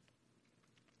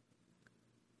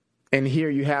 And here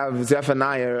you have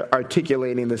Zephaniah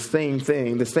articulating the same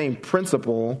thing, the same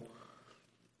principle,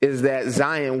 is that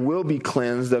Zion will be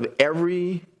cleansed of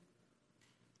every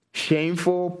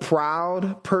shameful,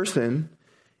 proud person,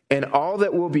 and all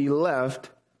that will be left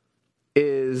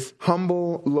is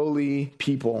humble, lowly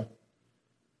people.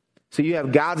 So you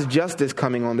have God's justice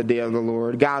coming on the day of the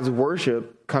Lord, God's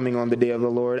worship coming on the day of the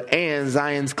Lord, and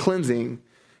Zion's cleansing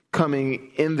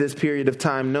coming in this period of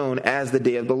time known as the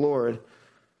day of the Lord.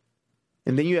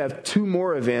 And then you have two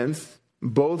more events,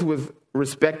 both with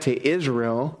respect to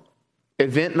Israel.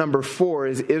 Event number 4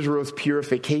 is Israel's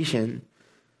purification.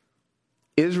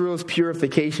 Israel's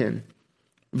purification.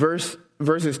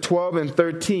 Verses 12 and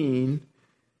 13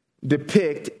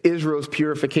 depict Israel's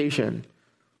purification.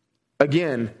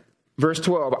 Again, verse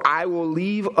 12, I will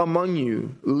leave among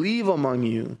you. Leave among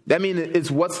you. That means it's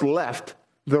what's left,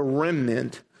 the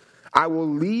remnant. I will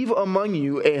leave among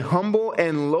you a humble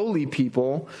and lowly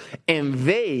people, and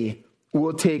they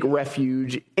will take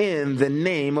refuge in the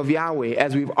name of Yahweh,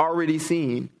 as we've already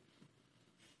seen.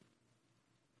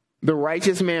 The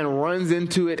righteous man runs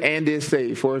into it and is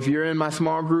safe. Or if you're in my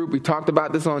small group, we talked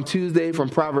about this on Tuesday from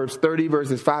Proverbs 30,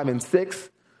 verses 5 and 6,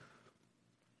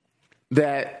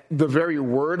 that the very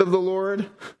word of the Lord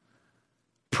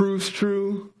proves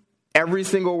true. Every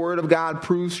single word of God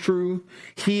proves true.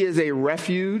 He is a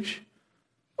refuge,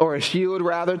 or a shield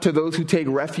rather, to those who take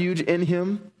refuge in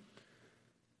him.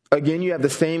 Again, you have the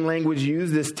same language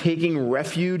used, this taking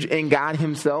refuge in God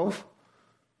himself.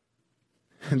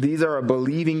 These are a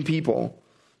believing people.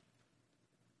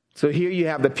 So here you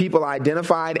have the people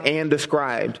identified and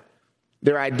described.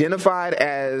 They're identified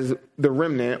as the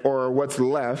remnant, or what's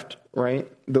left, right?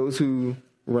 Those who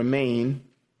remain.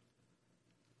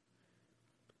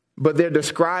 But they're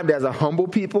described as a humble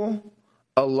people,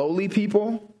 a lowly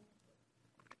people,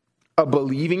 a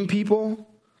believing people,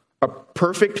 a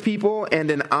perfect people,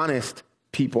 and an honest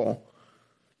people.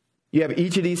 You have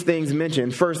each of these things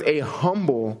mentioned. First, a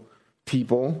humble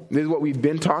people. This is what we've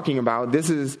been talking about. This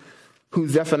is who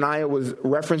Zephaniah was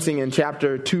referencing in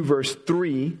chapter 2, verse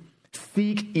 3.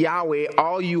 Seek Yahweh,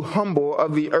 all you humble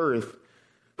of the earth,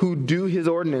 who do his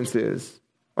ordinances,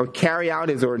 or carry out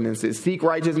his ordinances. Seek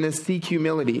righteousness, seek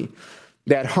humility.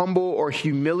 That humble or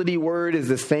humility word is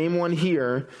the same one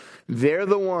here. They're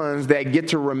the ones that get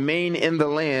to remain in the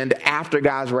land after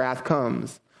God's wrath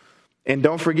comes. And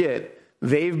don't forget,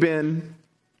 they've been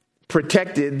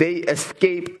protected. They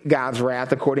escape God's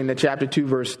wrath, according to chapter 2,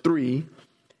 verse 3.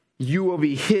 You will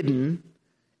be hidden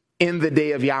in the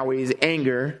day of Yahweh's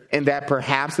anger, and that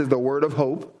perhaps is the word of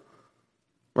hope,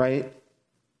 right?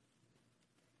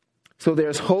 So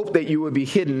there's hope that you will be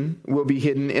hidden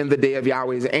in the day of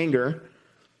Yahweh's anger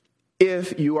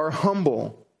if you are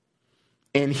humble.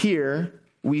 And here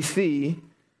we see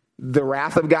the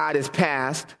wrath of God is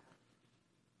past.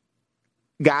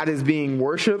 God is being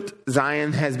worshiped.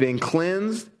 Zion has been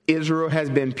cleansed. Israel has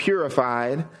been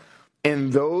purified.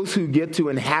 And those who get to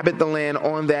inhabit the land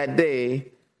on that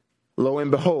day, lo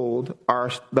and behold,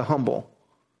 are the humble.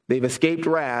 They've escaped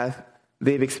wrath.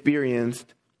 They've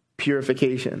experienced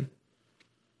purification.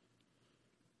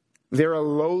 They're a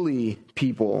lowly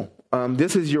people.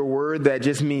 This is your word that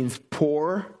just means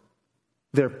poor.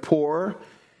 They're poor.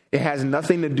 It has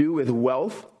nothing to do with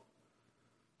wealth.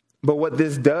 But what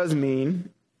this does mean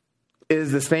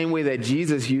is the same way that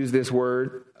Jesus used this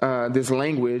word, this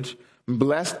language.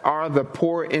 Blessed are the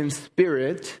poor in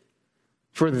spirit,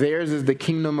 for theirs is the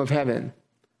kingdom of heaven.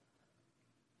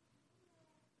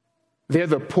 They're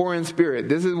the poor in spirit.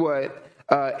 This is what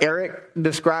Eric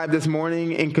described this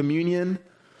morning in communion.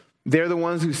 They're the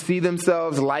ones who see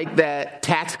themselves like that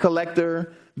tax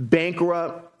collector,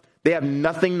 bankrupt. They have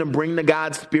nothing to bring to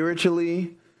God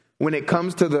spiritually. When it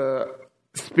comes to the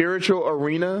spiritual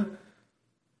arena,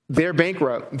 they're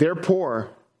bankrupt. They're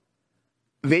poor.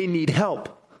 They need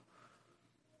help.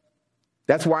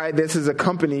 That's why this is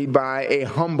accompanied by a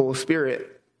humble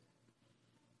spirit.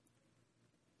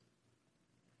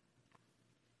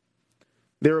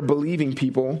 They're a believing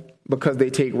people because they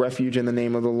take refuge in the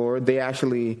name of the Lord. They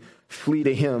actually flee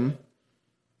to him.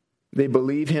 They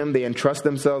believe him. They entrust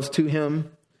themselves to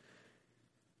him.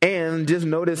 And just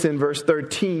notice in verse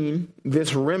 13,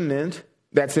 this remnant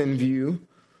that's in view,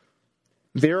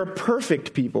 they're a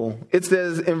perfect people. It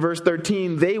says in verse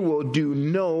 13, they will do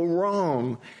no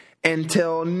wrong and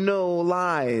tell no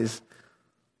lies,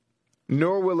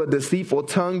 nor will a deceitful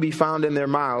tongue be found in their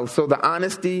mouths. So the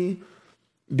honesty,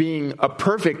 being a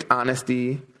perfect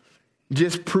honesty,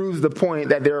 just proves the point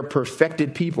that they're a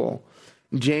perfected people.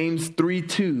 James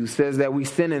 3:2 says that we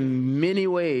sin in many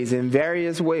ways, in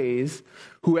various ways.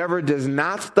 Whoever does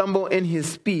not stumble in his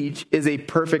speech is a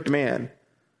perfect man.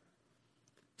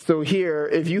 So here,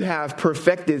 if you have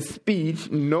perfected speech,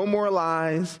 no more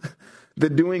lies, the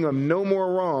doing of no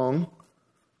more wrong,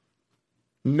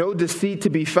 no deceit to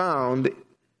be found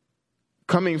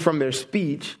coming from their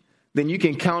speech, then you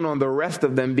can count on the rest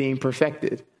of them being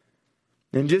perfected.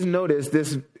 And just notice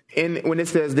this, when it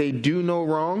says they do no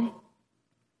wrong,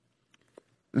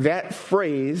 that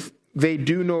phrase, they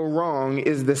do no wrong,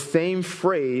 is the same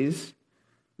phrase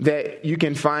that you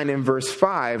can find in verse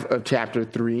 5 of chapter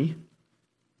 3.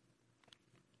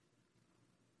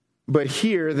 But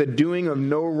here, the doing of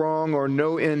no wrong or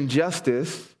no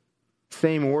injustice,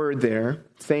 same word there,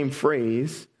 same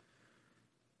phrase,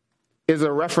 is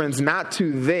a reference not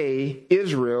to they,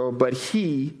 Israel, but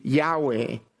he,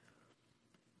 Yahweh.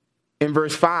 In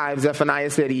verse 5, Zephaniah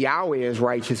said, Yahweh is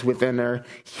righteous within her.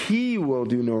 He will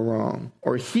do no wrong,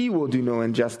 or he will do no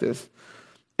injustice.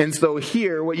 And so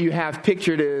here, what you have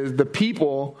pictured is the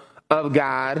people of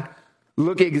God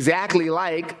look exactly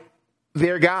like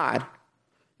their God.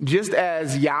 Just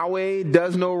as Yahweh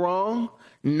does no wrong,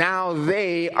 now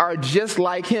they are just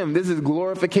like him. This is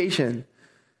glorification.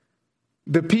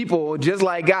 The people, just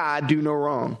like God, do no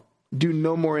wrong, do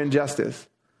no more injustice.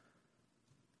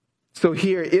 So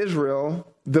here, Israel,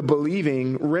 the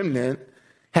believing remnant,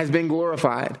 has been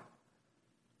glorified.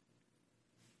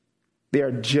 They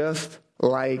are just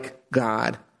like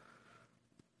God.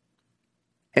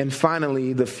 And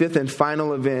finally, the fifth and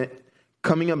final event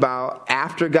coming about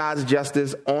after God's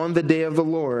justice on the day of the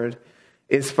Lord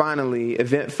is finally,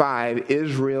 event 5,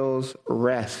 Israel's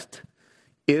rest.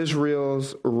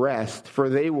 Israel's rest, for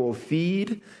they will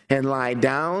feed and lie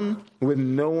down with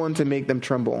no one to make them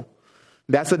tremble.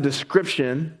 That's a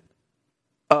description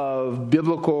of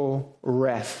biblical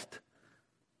rest.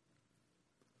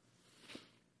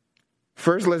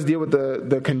 First, let's deal with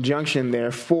the conjunction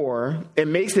there, for. It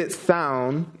makes it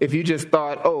sound, if you just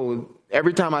thought, oh,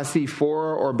 every time I see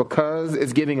for or because,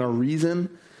 it's giving a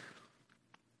reason.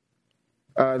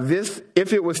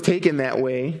 If it was taken that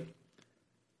way,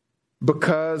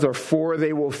 because or for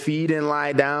they will feed and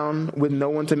lie down with no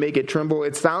one to make it tremble,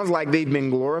 it sounds like they've been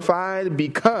glorified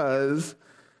because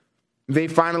they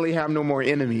finally have no more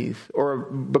enemies, or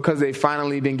because they've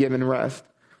finally been given rest.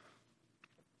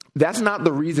 That's not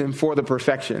the reason for the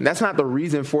perfection. That's not the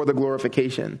reason for the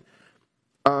glorification.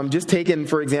 Just taking,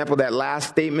 for example, that last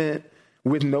statement,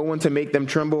 with no one to make them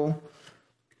tremble.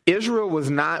 Israel was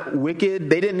not wicked.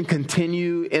 They didn't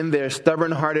continue in their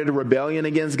stubborn-hearted rebellion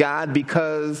against God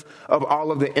because of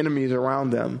all of the enemies around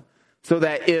them. So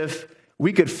that if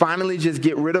we could finally just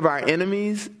get rid of our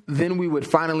enemies, then we would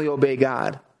finally obey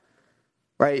God.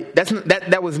 Right?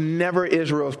 That was never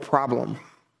Israel's problem.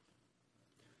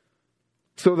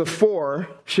 So the for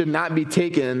should not be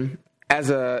taken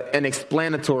as an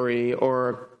explanatory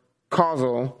or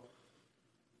causal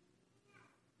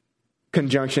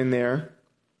conjunction there,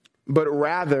 but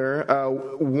rather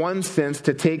one sense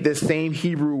to take this same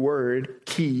Hebrew word,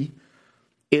 ki,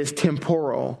 is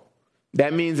temporal.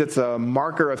 That means it's a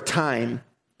marker of time.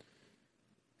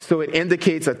 So it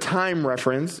indicates a time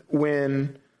reference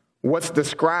when what's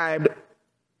described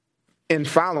in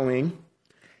following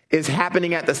is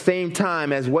happening at the same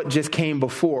time as what just came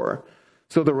before.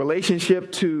 So the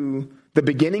relationship to the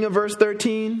beginning of verse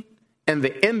 13 and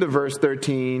the end of verse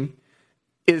 13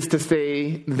 is to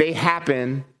say they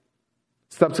happen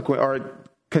subsequent or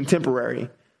contemporary.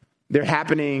 They're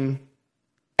happening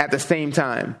at the same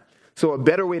time. So a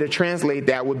better way to translate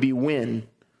that would be when.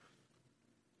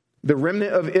 The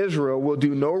remnant of Israel will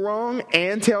do no wrong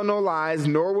and tell no lies,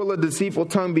 nor will a deceitful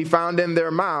tongue be found in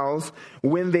their mouths,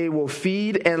 when they will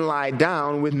feed and lie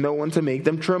down with no one to make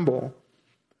them tremble.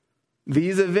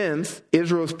 These events,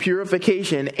 Israel's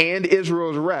purification and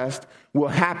Israel's rest, will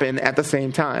happen at the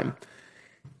same time.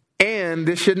 And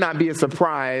this should not be a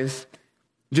surprise.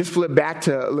 Just flip back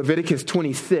to Leviticus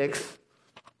 26.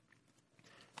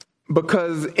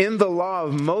 Because in the law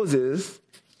of Moses,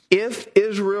 if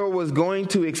Israel was going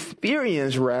to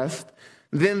experience rest,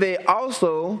 then they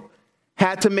also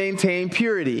had to maintain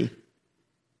purity.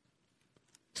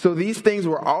 So these things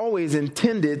were always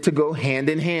intended to go hand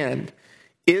in hand.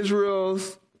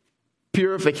 Israel's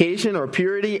purification or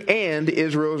purity and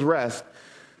Israel's rest.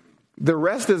 The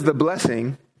rest is the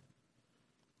blessing.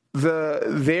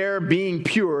 Their being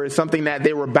pure is something that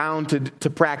they were bound to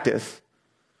practice.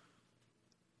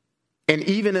 And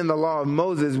even in the law of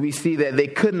Moses, we see that they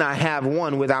could not have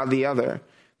one without the other.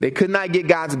 They could not get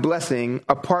God's blessing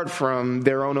apart from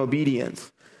their own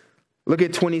obedience. Look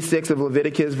at 26 of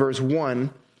Leviticus, verse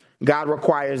 1. God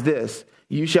requires this: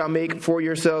 you shall make for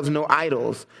yourselves no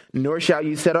idols, nor shall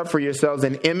you set up for yourselves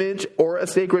an image or a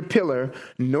sacred pillar,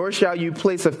 nor shall you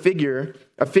place a figured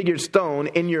stone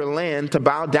in your land to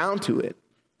bow down to it.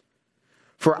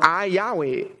 For I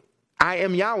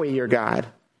am Yahweh your God.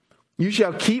 You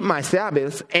shall keep my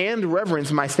Sabbaths and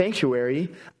reverence my sanctuary.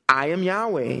 I am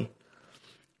Yahweh.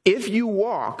 If you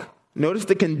walk, notice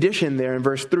the condition there in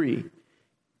verse 3.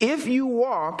 If you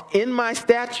walk in my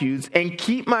statutes and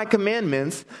keep my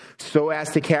commandments so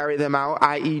as to carry them out,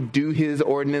 i.e. do his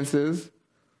ordinances.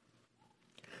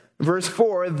 Verse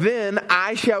 4, then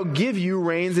I shall give you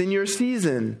rains in your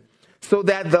season, so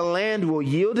that the land will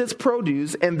yield its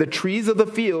produce and the trees of the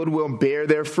field will bear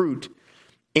their fruit.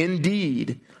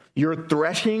 Indeed, Your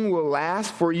threshing will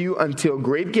last for you until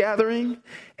grape gathering,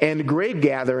 and grape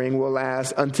gathering will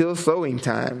last until sowing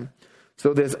time.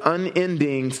 So there's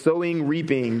unending sowing,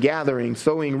 reaping, gathering,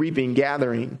 sowing, reaping,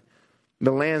 gathering.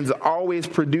 The land's always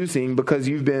producing because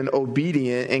you've been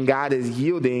obedient, and God is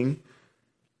yielding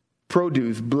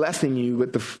produce, blessing you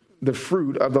with the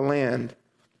fruit of the land.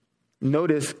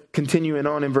 Notice, continuing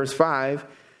on in verse 5,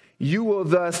 you will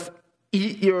thus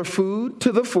eat your food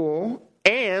to the full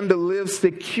and live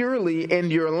securely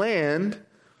in your land.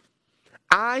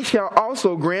 I shall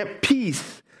also grant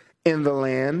peace in the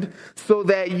land so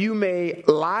that you may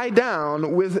lie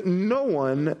down with no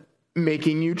one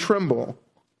making you tremble.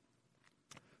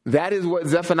 That is what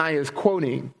Zephaniah is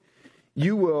quoting.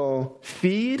 You will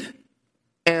feed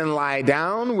and lie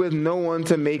down with no one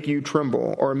to make you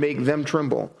tremble or make them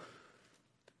tremble.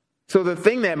 So the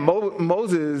thing that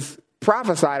Moses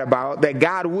prophesied about that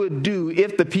God would do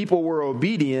if the people were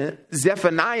obedient,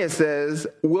 Zephaniah says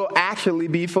will actually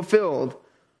be fulfilled.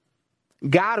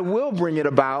 God will bring it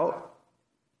about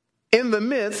in the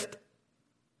midst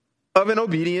of an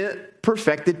obedient,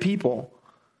 perfected people.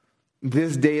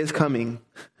 This day is coming.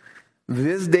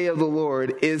 This day of the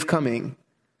Lord is coming.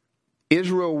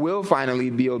 Israel will finally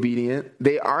be obedient.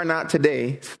 They are not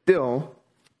today, still,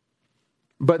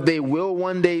 but they will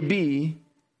one day be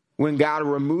when God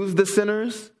removes the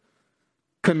sinners,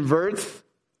 converts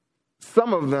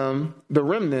some of them, the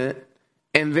remnant,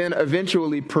 and then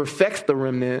eventually perfects the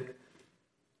remnant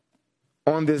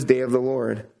on this day of the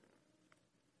Lord.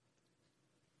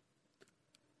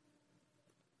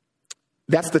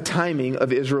 That's the timing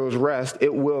of Israel's rest.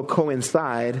 It will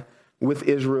coincide with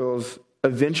Israel's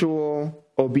eventual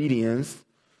obedience.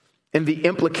 And the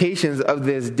implications of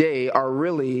this day are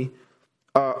really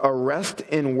a rest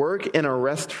in work and a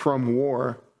rest from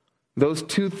war. Those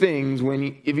two things,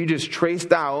 if you just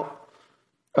traced out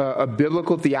a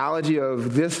biblical theology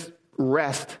of this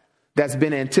rest that's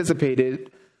been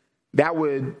anticipated, that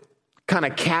would kind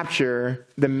of capture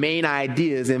the main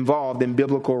ideas involved in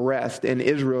biblical rest and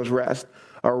Israel's rest.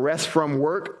 A rest from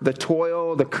work, the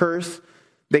toil, the curse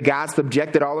that God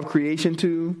subjected all of creation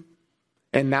to.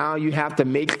 And now you have to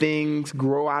make things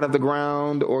grow out of the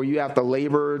ground, or you have to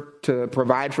labor to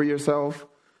provide for yourself.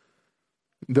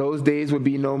 Those days would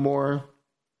be no more.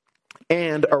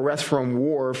 And a rest from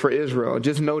war for Israel.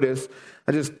 Just notice,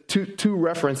 just two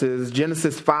references,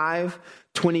 Genesis 5,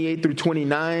 28 through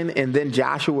 29, and then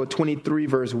Joshua 23,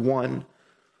 verse 1.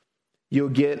 You'll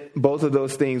get both of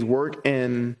those things, work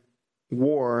and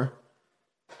war,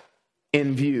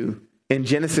 in view. In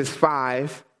Genesis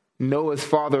 5, Noah's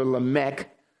father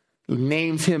Lamech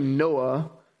names him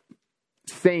Noah,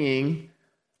 saying,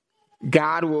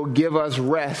 God will give us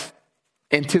rest,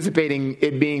 anticipating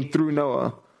it being through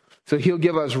Noah. So he'll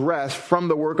give us rest from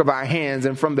the work of our hands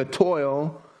and from the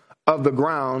toil of the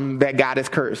ground that God has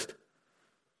cursed.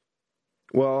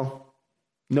 Well,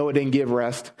 Noah didn't give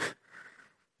rest,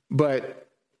 but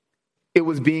it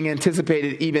was being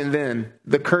anticipated even then.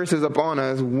 The curse is upon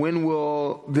us. When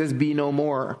will this be no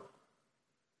more?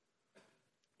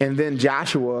 And then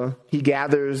Joshua, he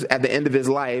gathers at the end of his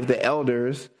life the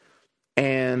elders,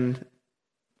 and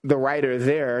the writer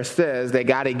there says that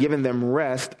God had given them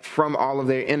rest from all of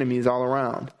their enemies all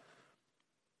around.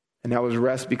 And that was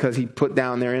rest because he put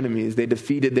down their enemies. They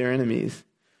defeated their enemies.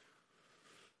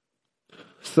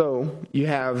 So you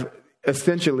have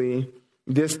essentially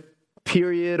this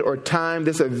period or time,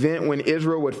 this event when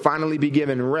Israel would finally be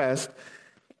given rest.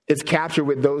 It's captured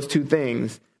with those two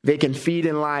things. They can feed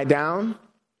and lie down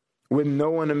with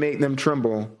no one to make them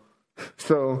tremble.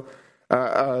 So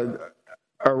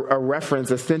a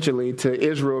reference essentially to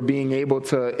Israel being able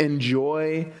to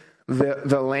enjoy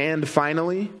the land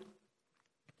finally,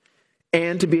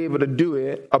 and to be able to do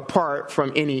it apart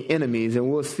from any enemies.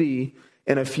 And we'll see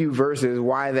in a few verses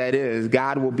why that is.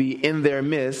 God will be in their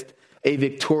midst, a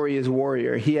victorious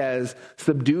warrior. He has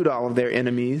subdued all of their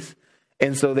enemies,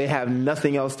 and so they have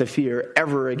nothing else to fear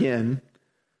ever again,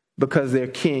 because their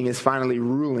king is finally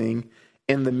ruling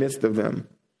in the midst of them.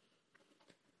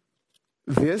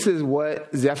 This is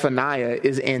what Zephaniah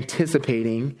is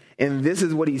anticipating, and this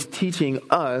is what he's teaching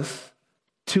us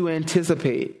to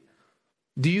anticipate.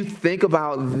 Do you think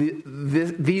about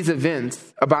these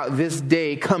events, about this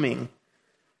day coming?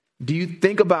 Do you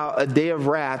think about a day of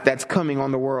wrath that's coming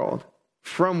on the world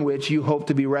from which you hope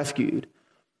to be rescued?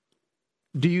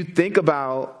 Do you think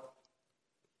about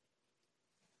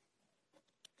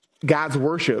God's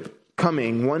worship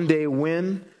coming one day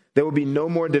when there will be no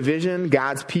more division?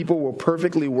 God's people will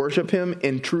perfectly worship him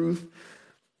in truth,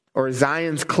 or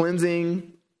Zion's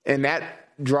cleansing, and that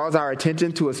draws our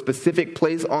attention to a specific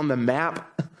place on the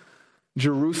map,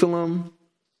 Jerusalem,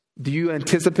 Do you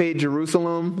anticipate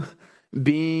Jerusalem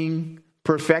being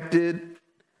perfected,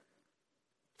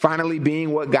 finally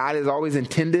being what God has always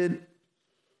intended?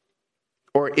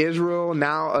 Or Israel,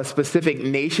 now a specific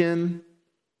nation,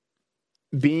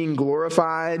 being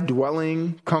glorified,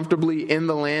 dwelling comfortably in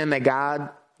the land that God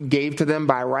gave to them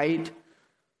by right?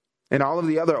 And all of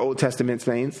the other Old Testament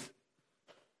saints.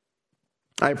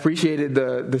 I appreciated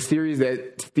the series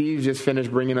that Steve just finished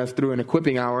bringing us through, an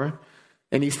equipping hour.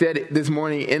 And he said this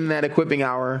morning in that equipping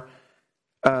hour,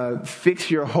 fix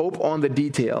your hope on the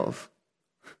details.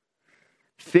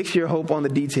 Fix your hope on the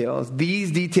details.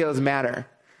 These details matter.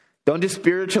 Don't just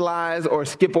spiritualize or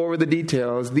skip over the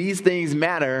details. These things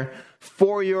matter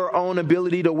for your own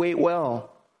ability to wait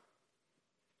well.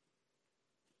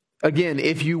 Again,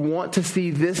 if you want to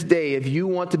see this day, if you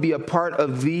want to be a part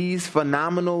of these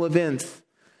phenomenal events,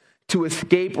 to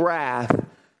escape wrath,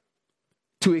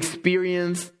 to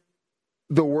experience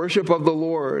the worship of the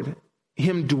Lord,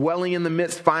 him dwelling in the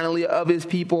midst finally of his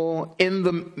people, in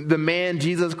the man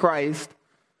Jesus Christ,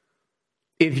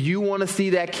 if you want to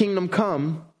see that kingdom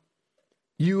come,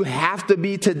 you have to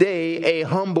be today a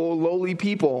humble, lowly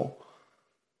people,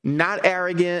 not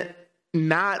arrogant,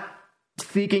 not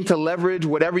seeking to leverage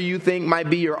whatever you think might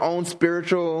be your own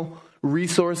spiritual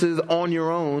resources on your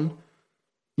own.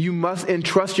 You must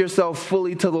entrust yourself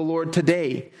fully to the Lord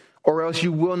today, or else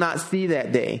you will not see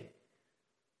that day.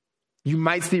 You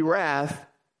might see wrath,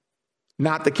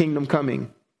 not the kingdom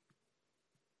coming.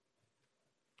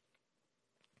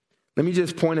 Let me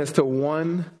just point us to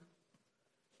one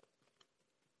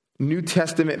New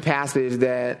Testament passage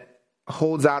that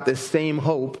holds out the same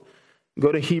hope.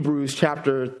 Go to Hebrews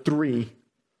chapter 3.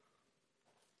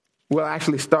 We'll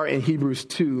actually start in Hebrews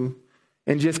 2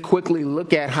 and just quickly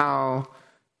look at how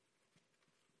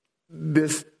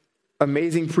this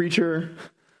amazing preacher,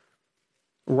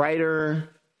 writer,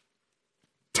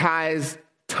 ties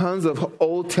tons of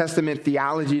Old Testament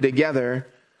theology together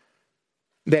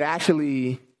that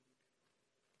actually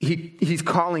he's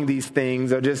calling these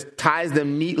things, or just ties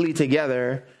them neatly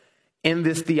together in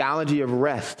this theology of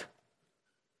rest.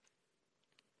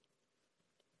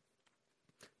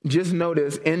 Just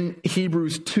notice in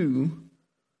Hebrews 2,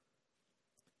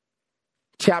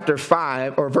 chapter 2,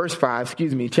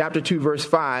 verse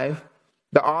 5,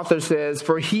 the author says,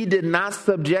 "For he did not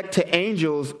subject to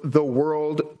angels the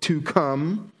world to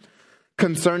come,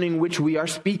 concerning which we are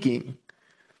speaking."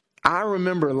 I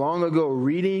remember long ago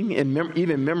reading and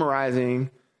even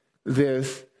memorizing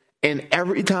this, and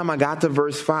every time I got to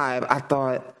verse 5, I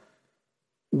thought,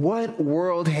 what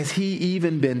world has he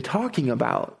even been talking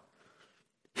about?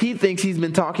 He thinks he's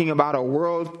been talking about a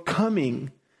world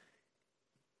coming.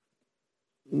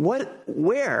 What?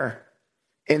 Where?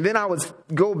 And then I would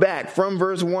go back from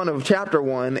verse 1 of chapter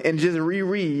 1 and just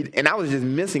reread, and I was just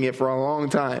missing it for a long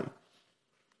time.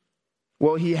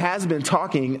 Well, he has been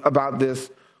talking about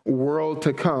this world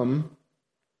to come,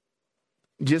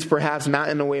 just perhaps not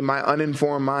in the way my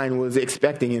uninformed mind was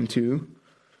expecting him to.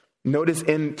 Notice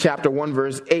in chapter 1,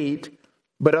 verse 8,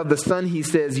 "But of the Son he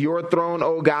says, 'Your throne,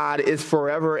 O God, is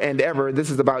forever and ever.'" This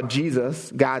is about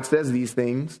Jesus. God says these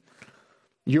things.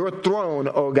 "Your throne,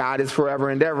 O God, is forever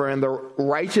and ever, and the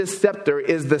righteous scepter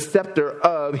is the scepter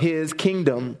of his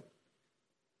kingdom."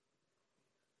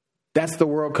 That's the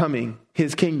world coming,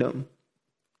 his kingdom.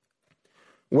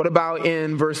 What about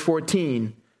in verse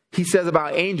 14? He says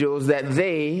about angels that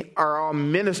they are all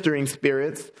ministering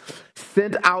spirits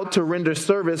sent out to render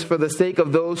service for the sake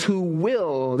of those who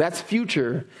will, that's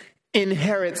future,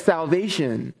 inherit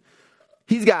salvation.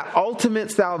 He's got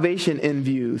ultimate salvation in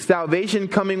view. Salvation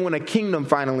coming when a kingdom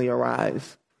finally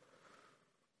arrives.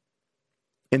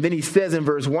 And then he says in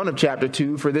verse 1 of chapter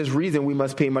 2, "For this reason we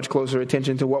must pay much closer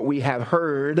attention to what we have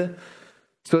heard,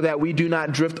 so that we do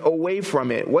not drift away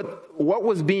from it." What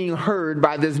was being heard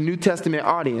by this New Testament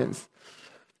audience?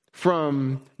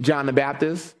 From John the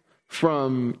Baptist,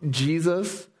 from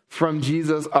Jesus'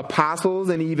 apostles,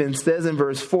 and he even says in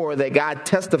verse 4 that God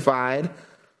testified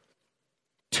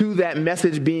to that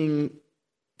message being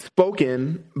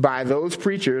spoken by those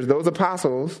preachers, those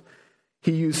apostles.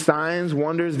 He used signs,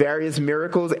 wonders, various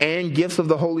miracles, and gifts of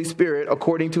the Holy Spirit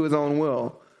according to his own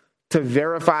will to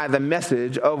verify the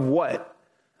message of what?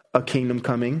 A kingdom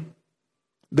coming,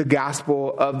 the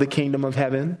gospel of the kingdom of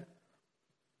heaven.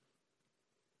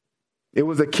 It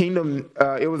was a kingdom,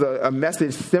 it was a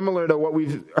message similar to what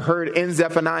we've heard in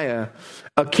Zephaniah.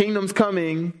 A kingdom's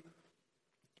coming,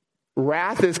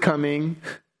 wrath is coming.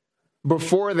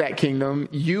 Before that kingdom,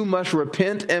 you must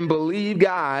repent and believe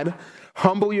God,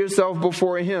 humble yourself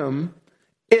before him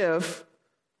if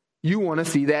you want to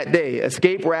see that day.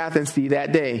 Escape wrath and see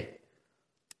that day.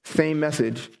 Same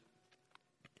message.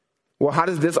 Well, how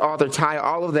does this author tie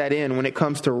all of that in when it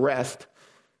comes to rest?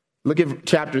 Look at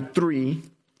chapter 3,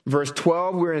 verse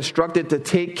 12. We're instructed to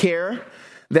take care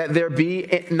that there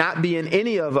not be in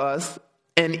any of us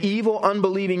an evil,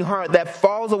 unbelieving heart that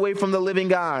falls away from the living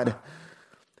God.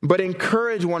 But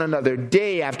encourage one another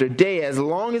day after day, as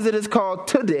long as it is called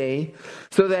today,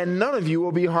 so that none of you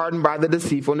will be hardened by the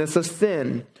deceitfulness of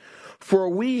sin. For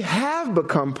we have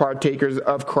become partakers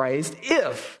of Christ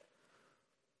if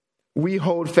we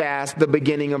hold fast the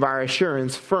beginning of our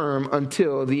assurance firm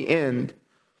until the end.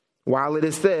 While it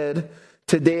is said,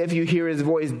 today if you hear his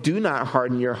voice, do not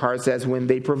harden your hearts as when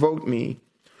they provoked me.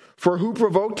 For who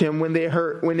provoked him when they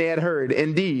had heard?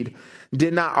 Indeed,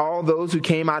 did not all those who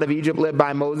came out of Egypt led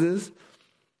by Moses?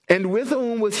 And with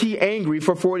whom was he angry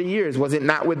for 40 years? Was it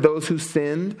not with those who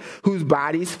sinned, whose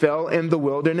bodies fell in the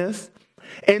wilderness?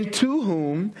 And to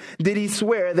whom did he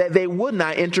swear that they would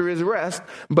not enter his rest,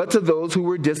 but to those who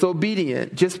were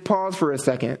disobedient? Just pause for a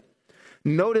second.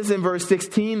 Notice in verse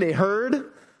 16, they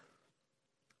heard,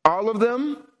 all of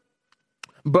them.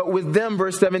 But with them,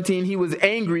 verse 17, he was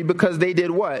angry because they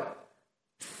did what?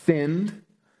 Sinned.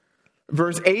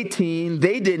 Verse 18,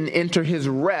 they didn't enter his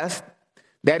rest.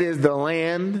 That is the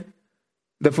land,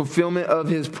 the fulfillment of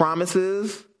his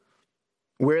promises.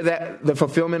 Where the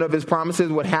fulfillment of his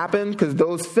promises would happen, because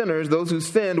those sinners, those who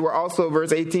sinned, were also,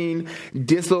 verse 18,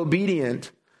 disobedient.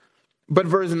 But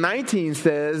verse 19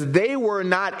 says they were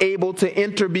not able to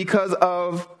enter because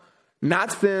of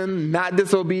not sin, not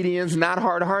disobedience, not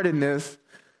hard-heartedness,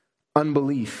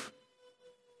 unbelief.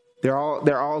 They're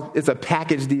all, it's a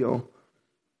package deal.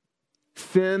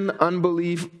 Sin,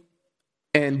 unbelief,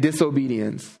 and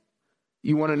disobedience.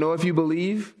 You want to know if you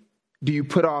believe? Do you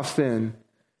put off sin?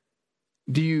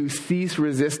 Do you cease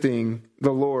resisting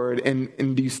the Lord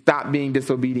and do you stop being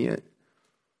disobedient?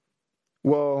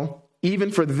 Well,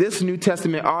 even for this New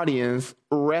Testament audience,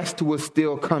 rest was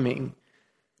still coming.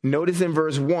 Notice in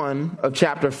verse 1 of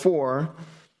chapter 4,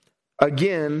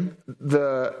 again,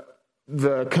 the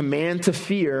command to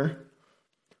fear.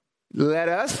 Let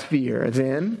us fear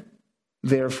then,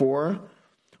 therefore,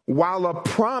 while a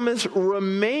promise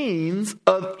remains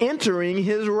of entering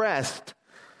his rest.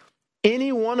 Lest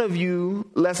any one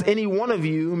of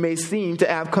you may seem to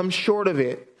have come short of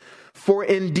it. For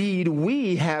indeed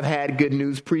we have had good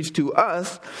news preached to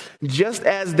us, just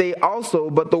as they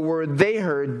also, but the word they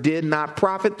heard did not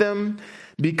profit them,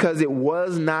 because it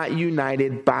was not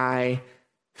united by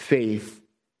faith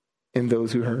in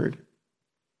those who heard.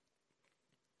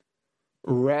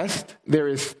 Rest, there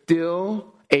is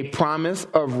still a promise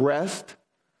of rest.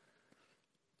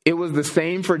 It was the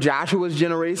same for Joshua's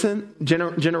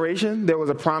generation. There was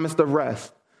a promise of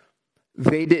rest.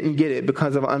 They didn't get it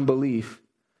because of unbelief.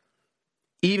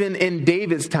 Even in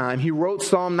David's time, he wrote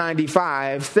Psalm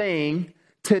 95 saying,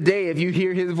 today, if you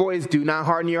hear his voice, do not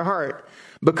harden your heart.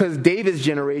 Because David's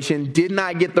generation did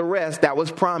not get the rest that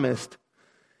was promised.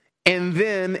 And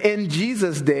then in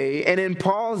Jesus' day and in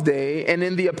Paul's day and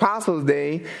in the apostles'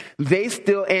 day, they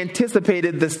still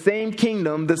anticipated the same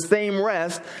kingdom, the same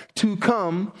rest to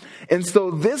come. And so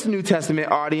this New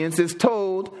Testament audience is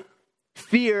told,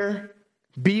 fear,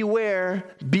 beware,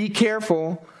 be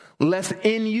careful, lest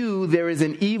in you there is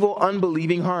an evil,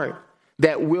 unbelieving heart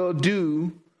that will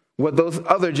do what those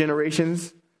other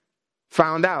generations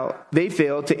found out. They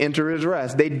failed to enter his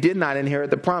rest. They did not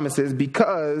inherit the promises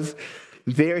because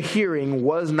their hearing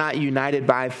was not united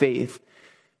by faith.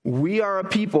 We are a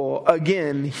people,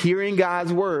 again, hearing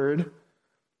God's word,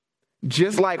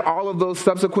 just like all of those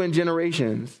subsequent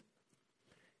generations.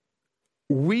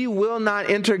 We will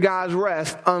not enter God's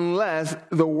rest unless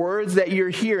the words that you're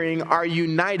hearing are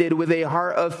united with a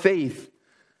heart of faith.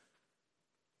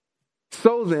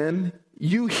 So then,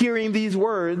 you hearing these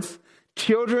words,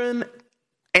 children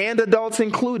and adults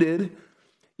included,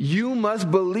 you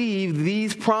must believe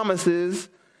these promises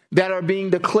that are being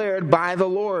declared by the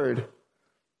Lord.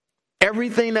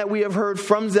 Everything that we have heard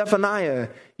from Zephaniah,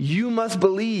 you must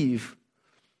believe.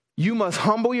 You must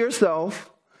humble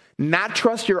yourself, not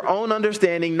trust your own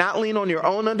understanding, not lean on your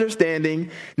own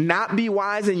understanding, not be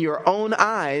wise in your own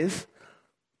eyes.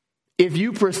 If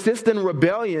you persist in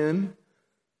rebellion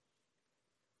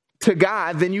to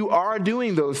God, then you are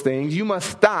doing those things. You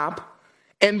must stop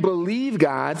and believe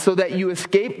God so that you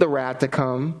escape the wrath to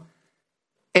come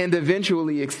and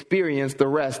eventually experience the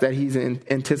rest that he's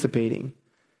anticipating.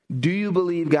 Do you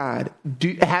believe God?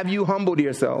 Have you humbled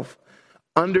yourself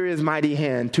under his mighty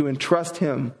hand to entrust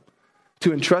him,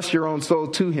 to entrust your own soul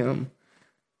to him?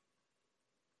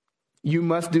 You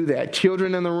must do that.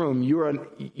 Children in the room,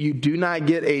 you do not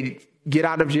get a get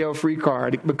out of jail free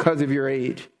card because of your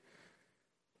age.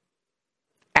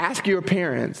 Ask your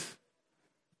parents,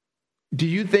 Do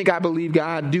you think I believe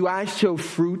God? Do I show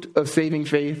fruit of saving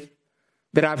faith?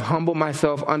 That I've humbled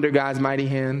myself under God's mighty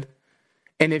hand?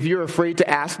 And if you're afraid to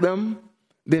ask them,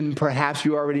 then perhaps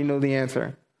you already know the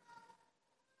answer.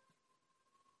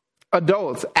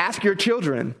 Adults, ask your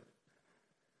children,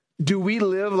 do we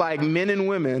live like men and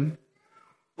women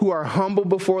who are humble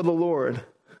before the Lord?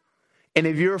 And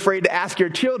if you're afraid to ask your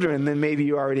children, then maybe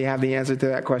you already have the answer to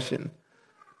that question.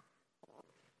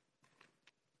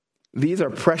 These are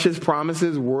precious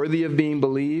promises worthy of being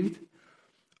believed.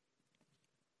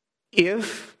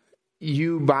 If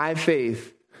you, by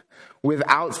faith,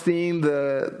 without seeing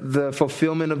the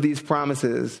fulfillment of these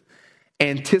promises,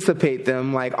 anticipate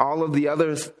them like all of the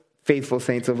other faithful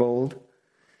saints of old,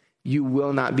 you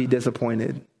will not be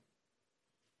disappointed.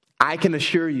 I can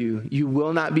assure you, you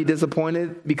will not be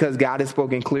disappointed because God has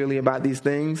spoken clearly about these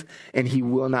things and he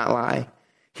will not lie.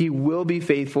 He will be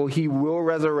faithful. He will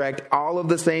resurrect all of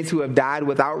the saints who have died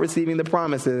without receiving the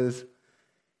promises,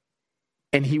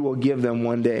 and he will give them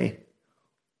one day.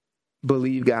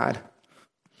 Believe God.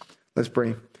 Let's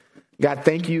pray. God,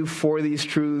 thank you for these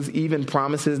truths, even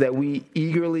promises that we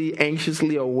eagerly,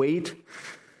 anxiously await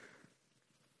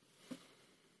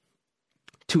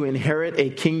to inherit a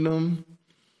kingdom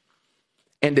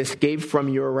and escape from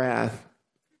your wrath.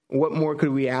 What more could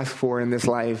we ask for in this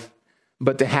life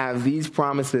but to have these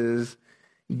promises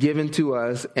given to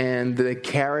us and the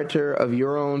character of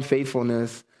your own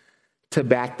faithfulness to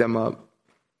back them up?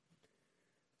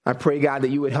 I pray, God, that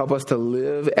you would help us to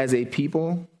live as a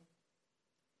people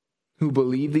who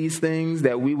believe these things,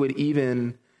 that we would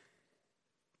even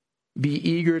be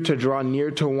eager to draw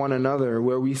near to one another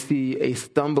where we see a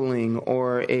stumbling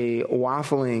or a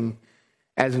waffling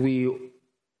as we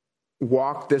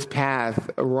walk this path,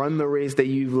 run the race that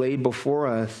you've laid before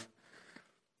us.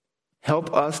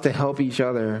 Help us to help each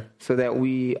other so that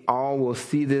we all will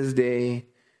see this day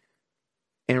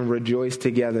and rejoice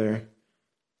together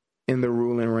in the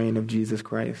rule and reign of Jesus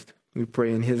Christ. We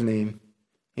pray in his name.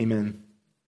 Amen.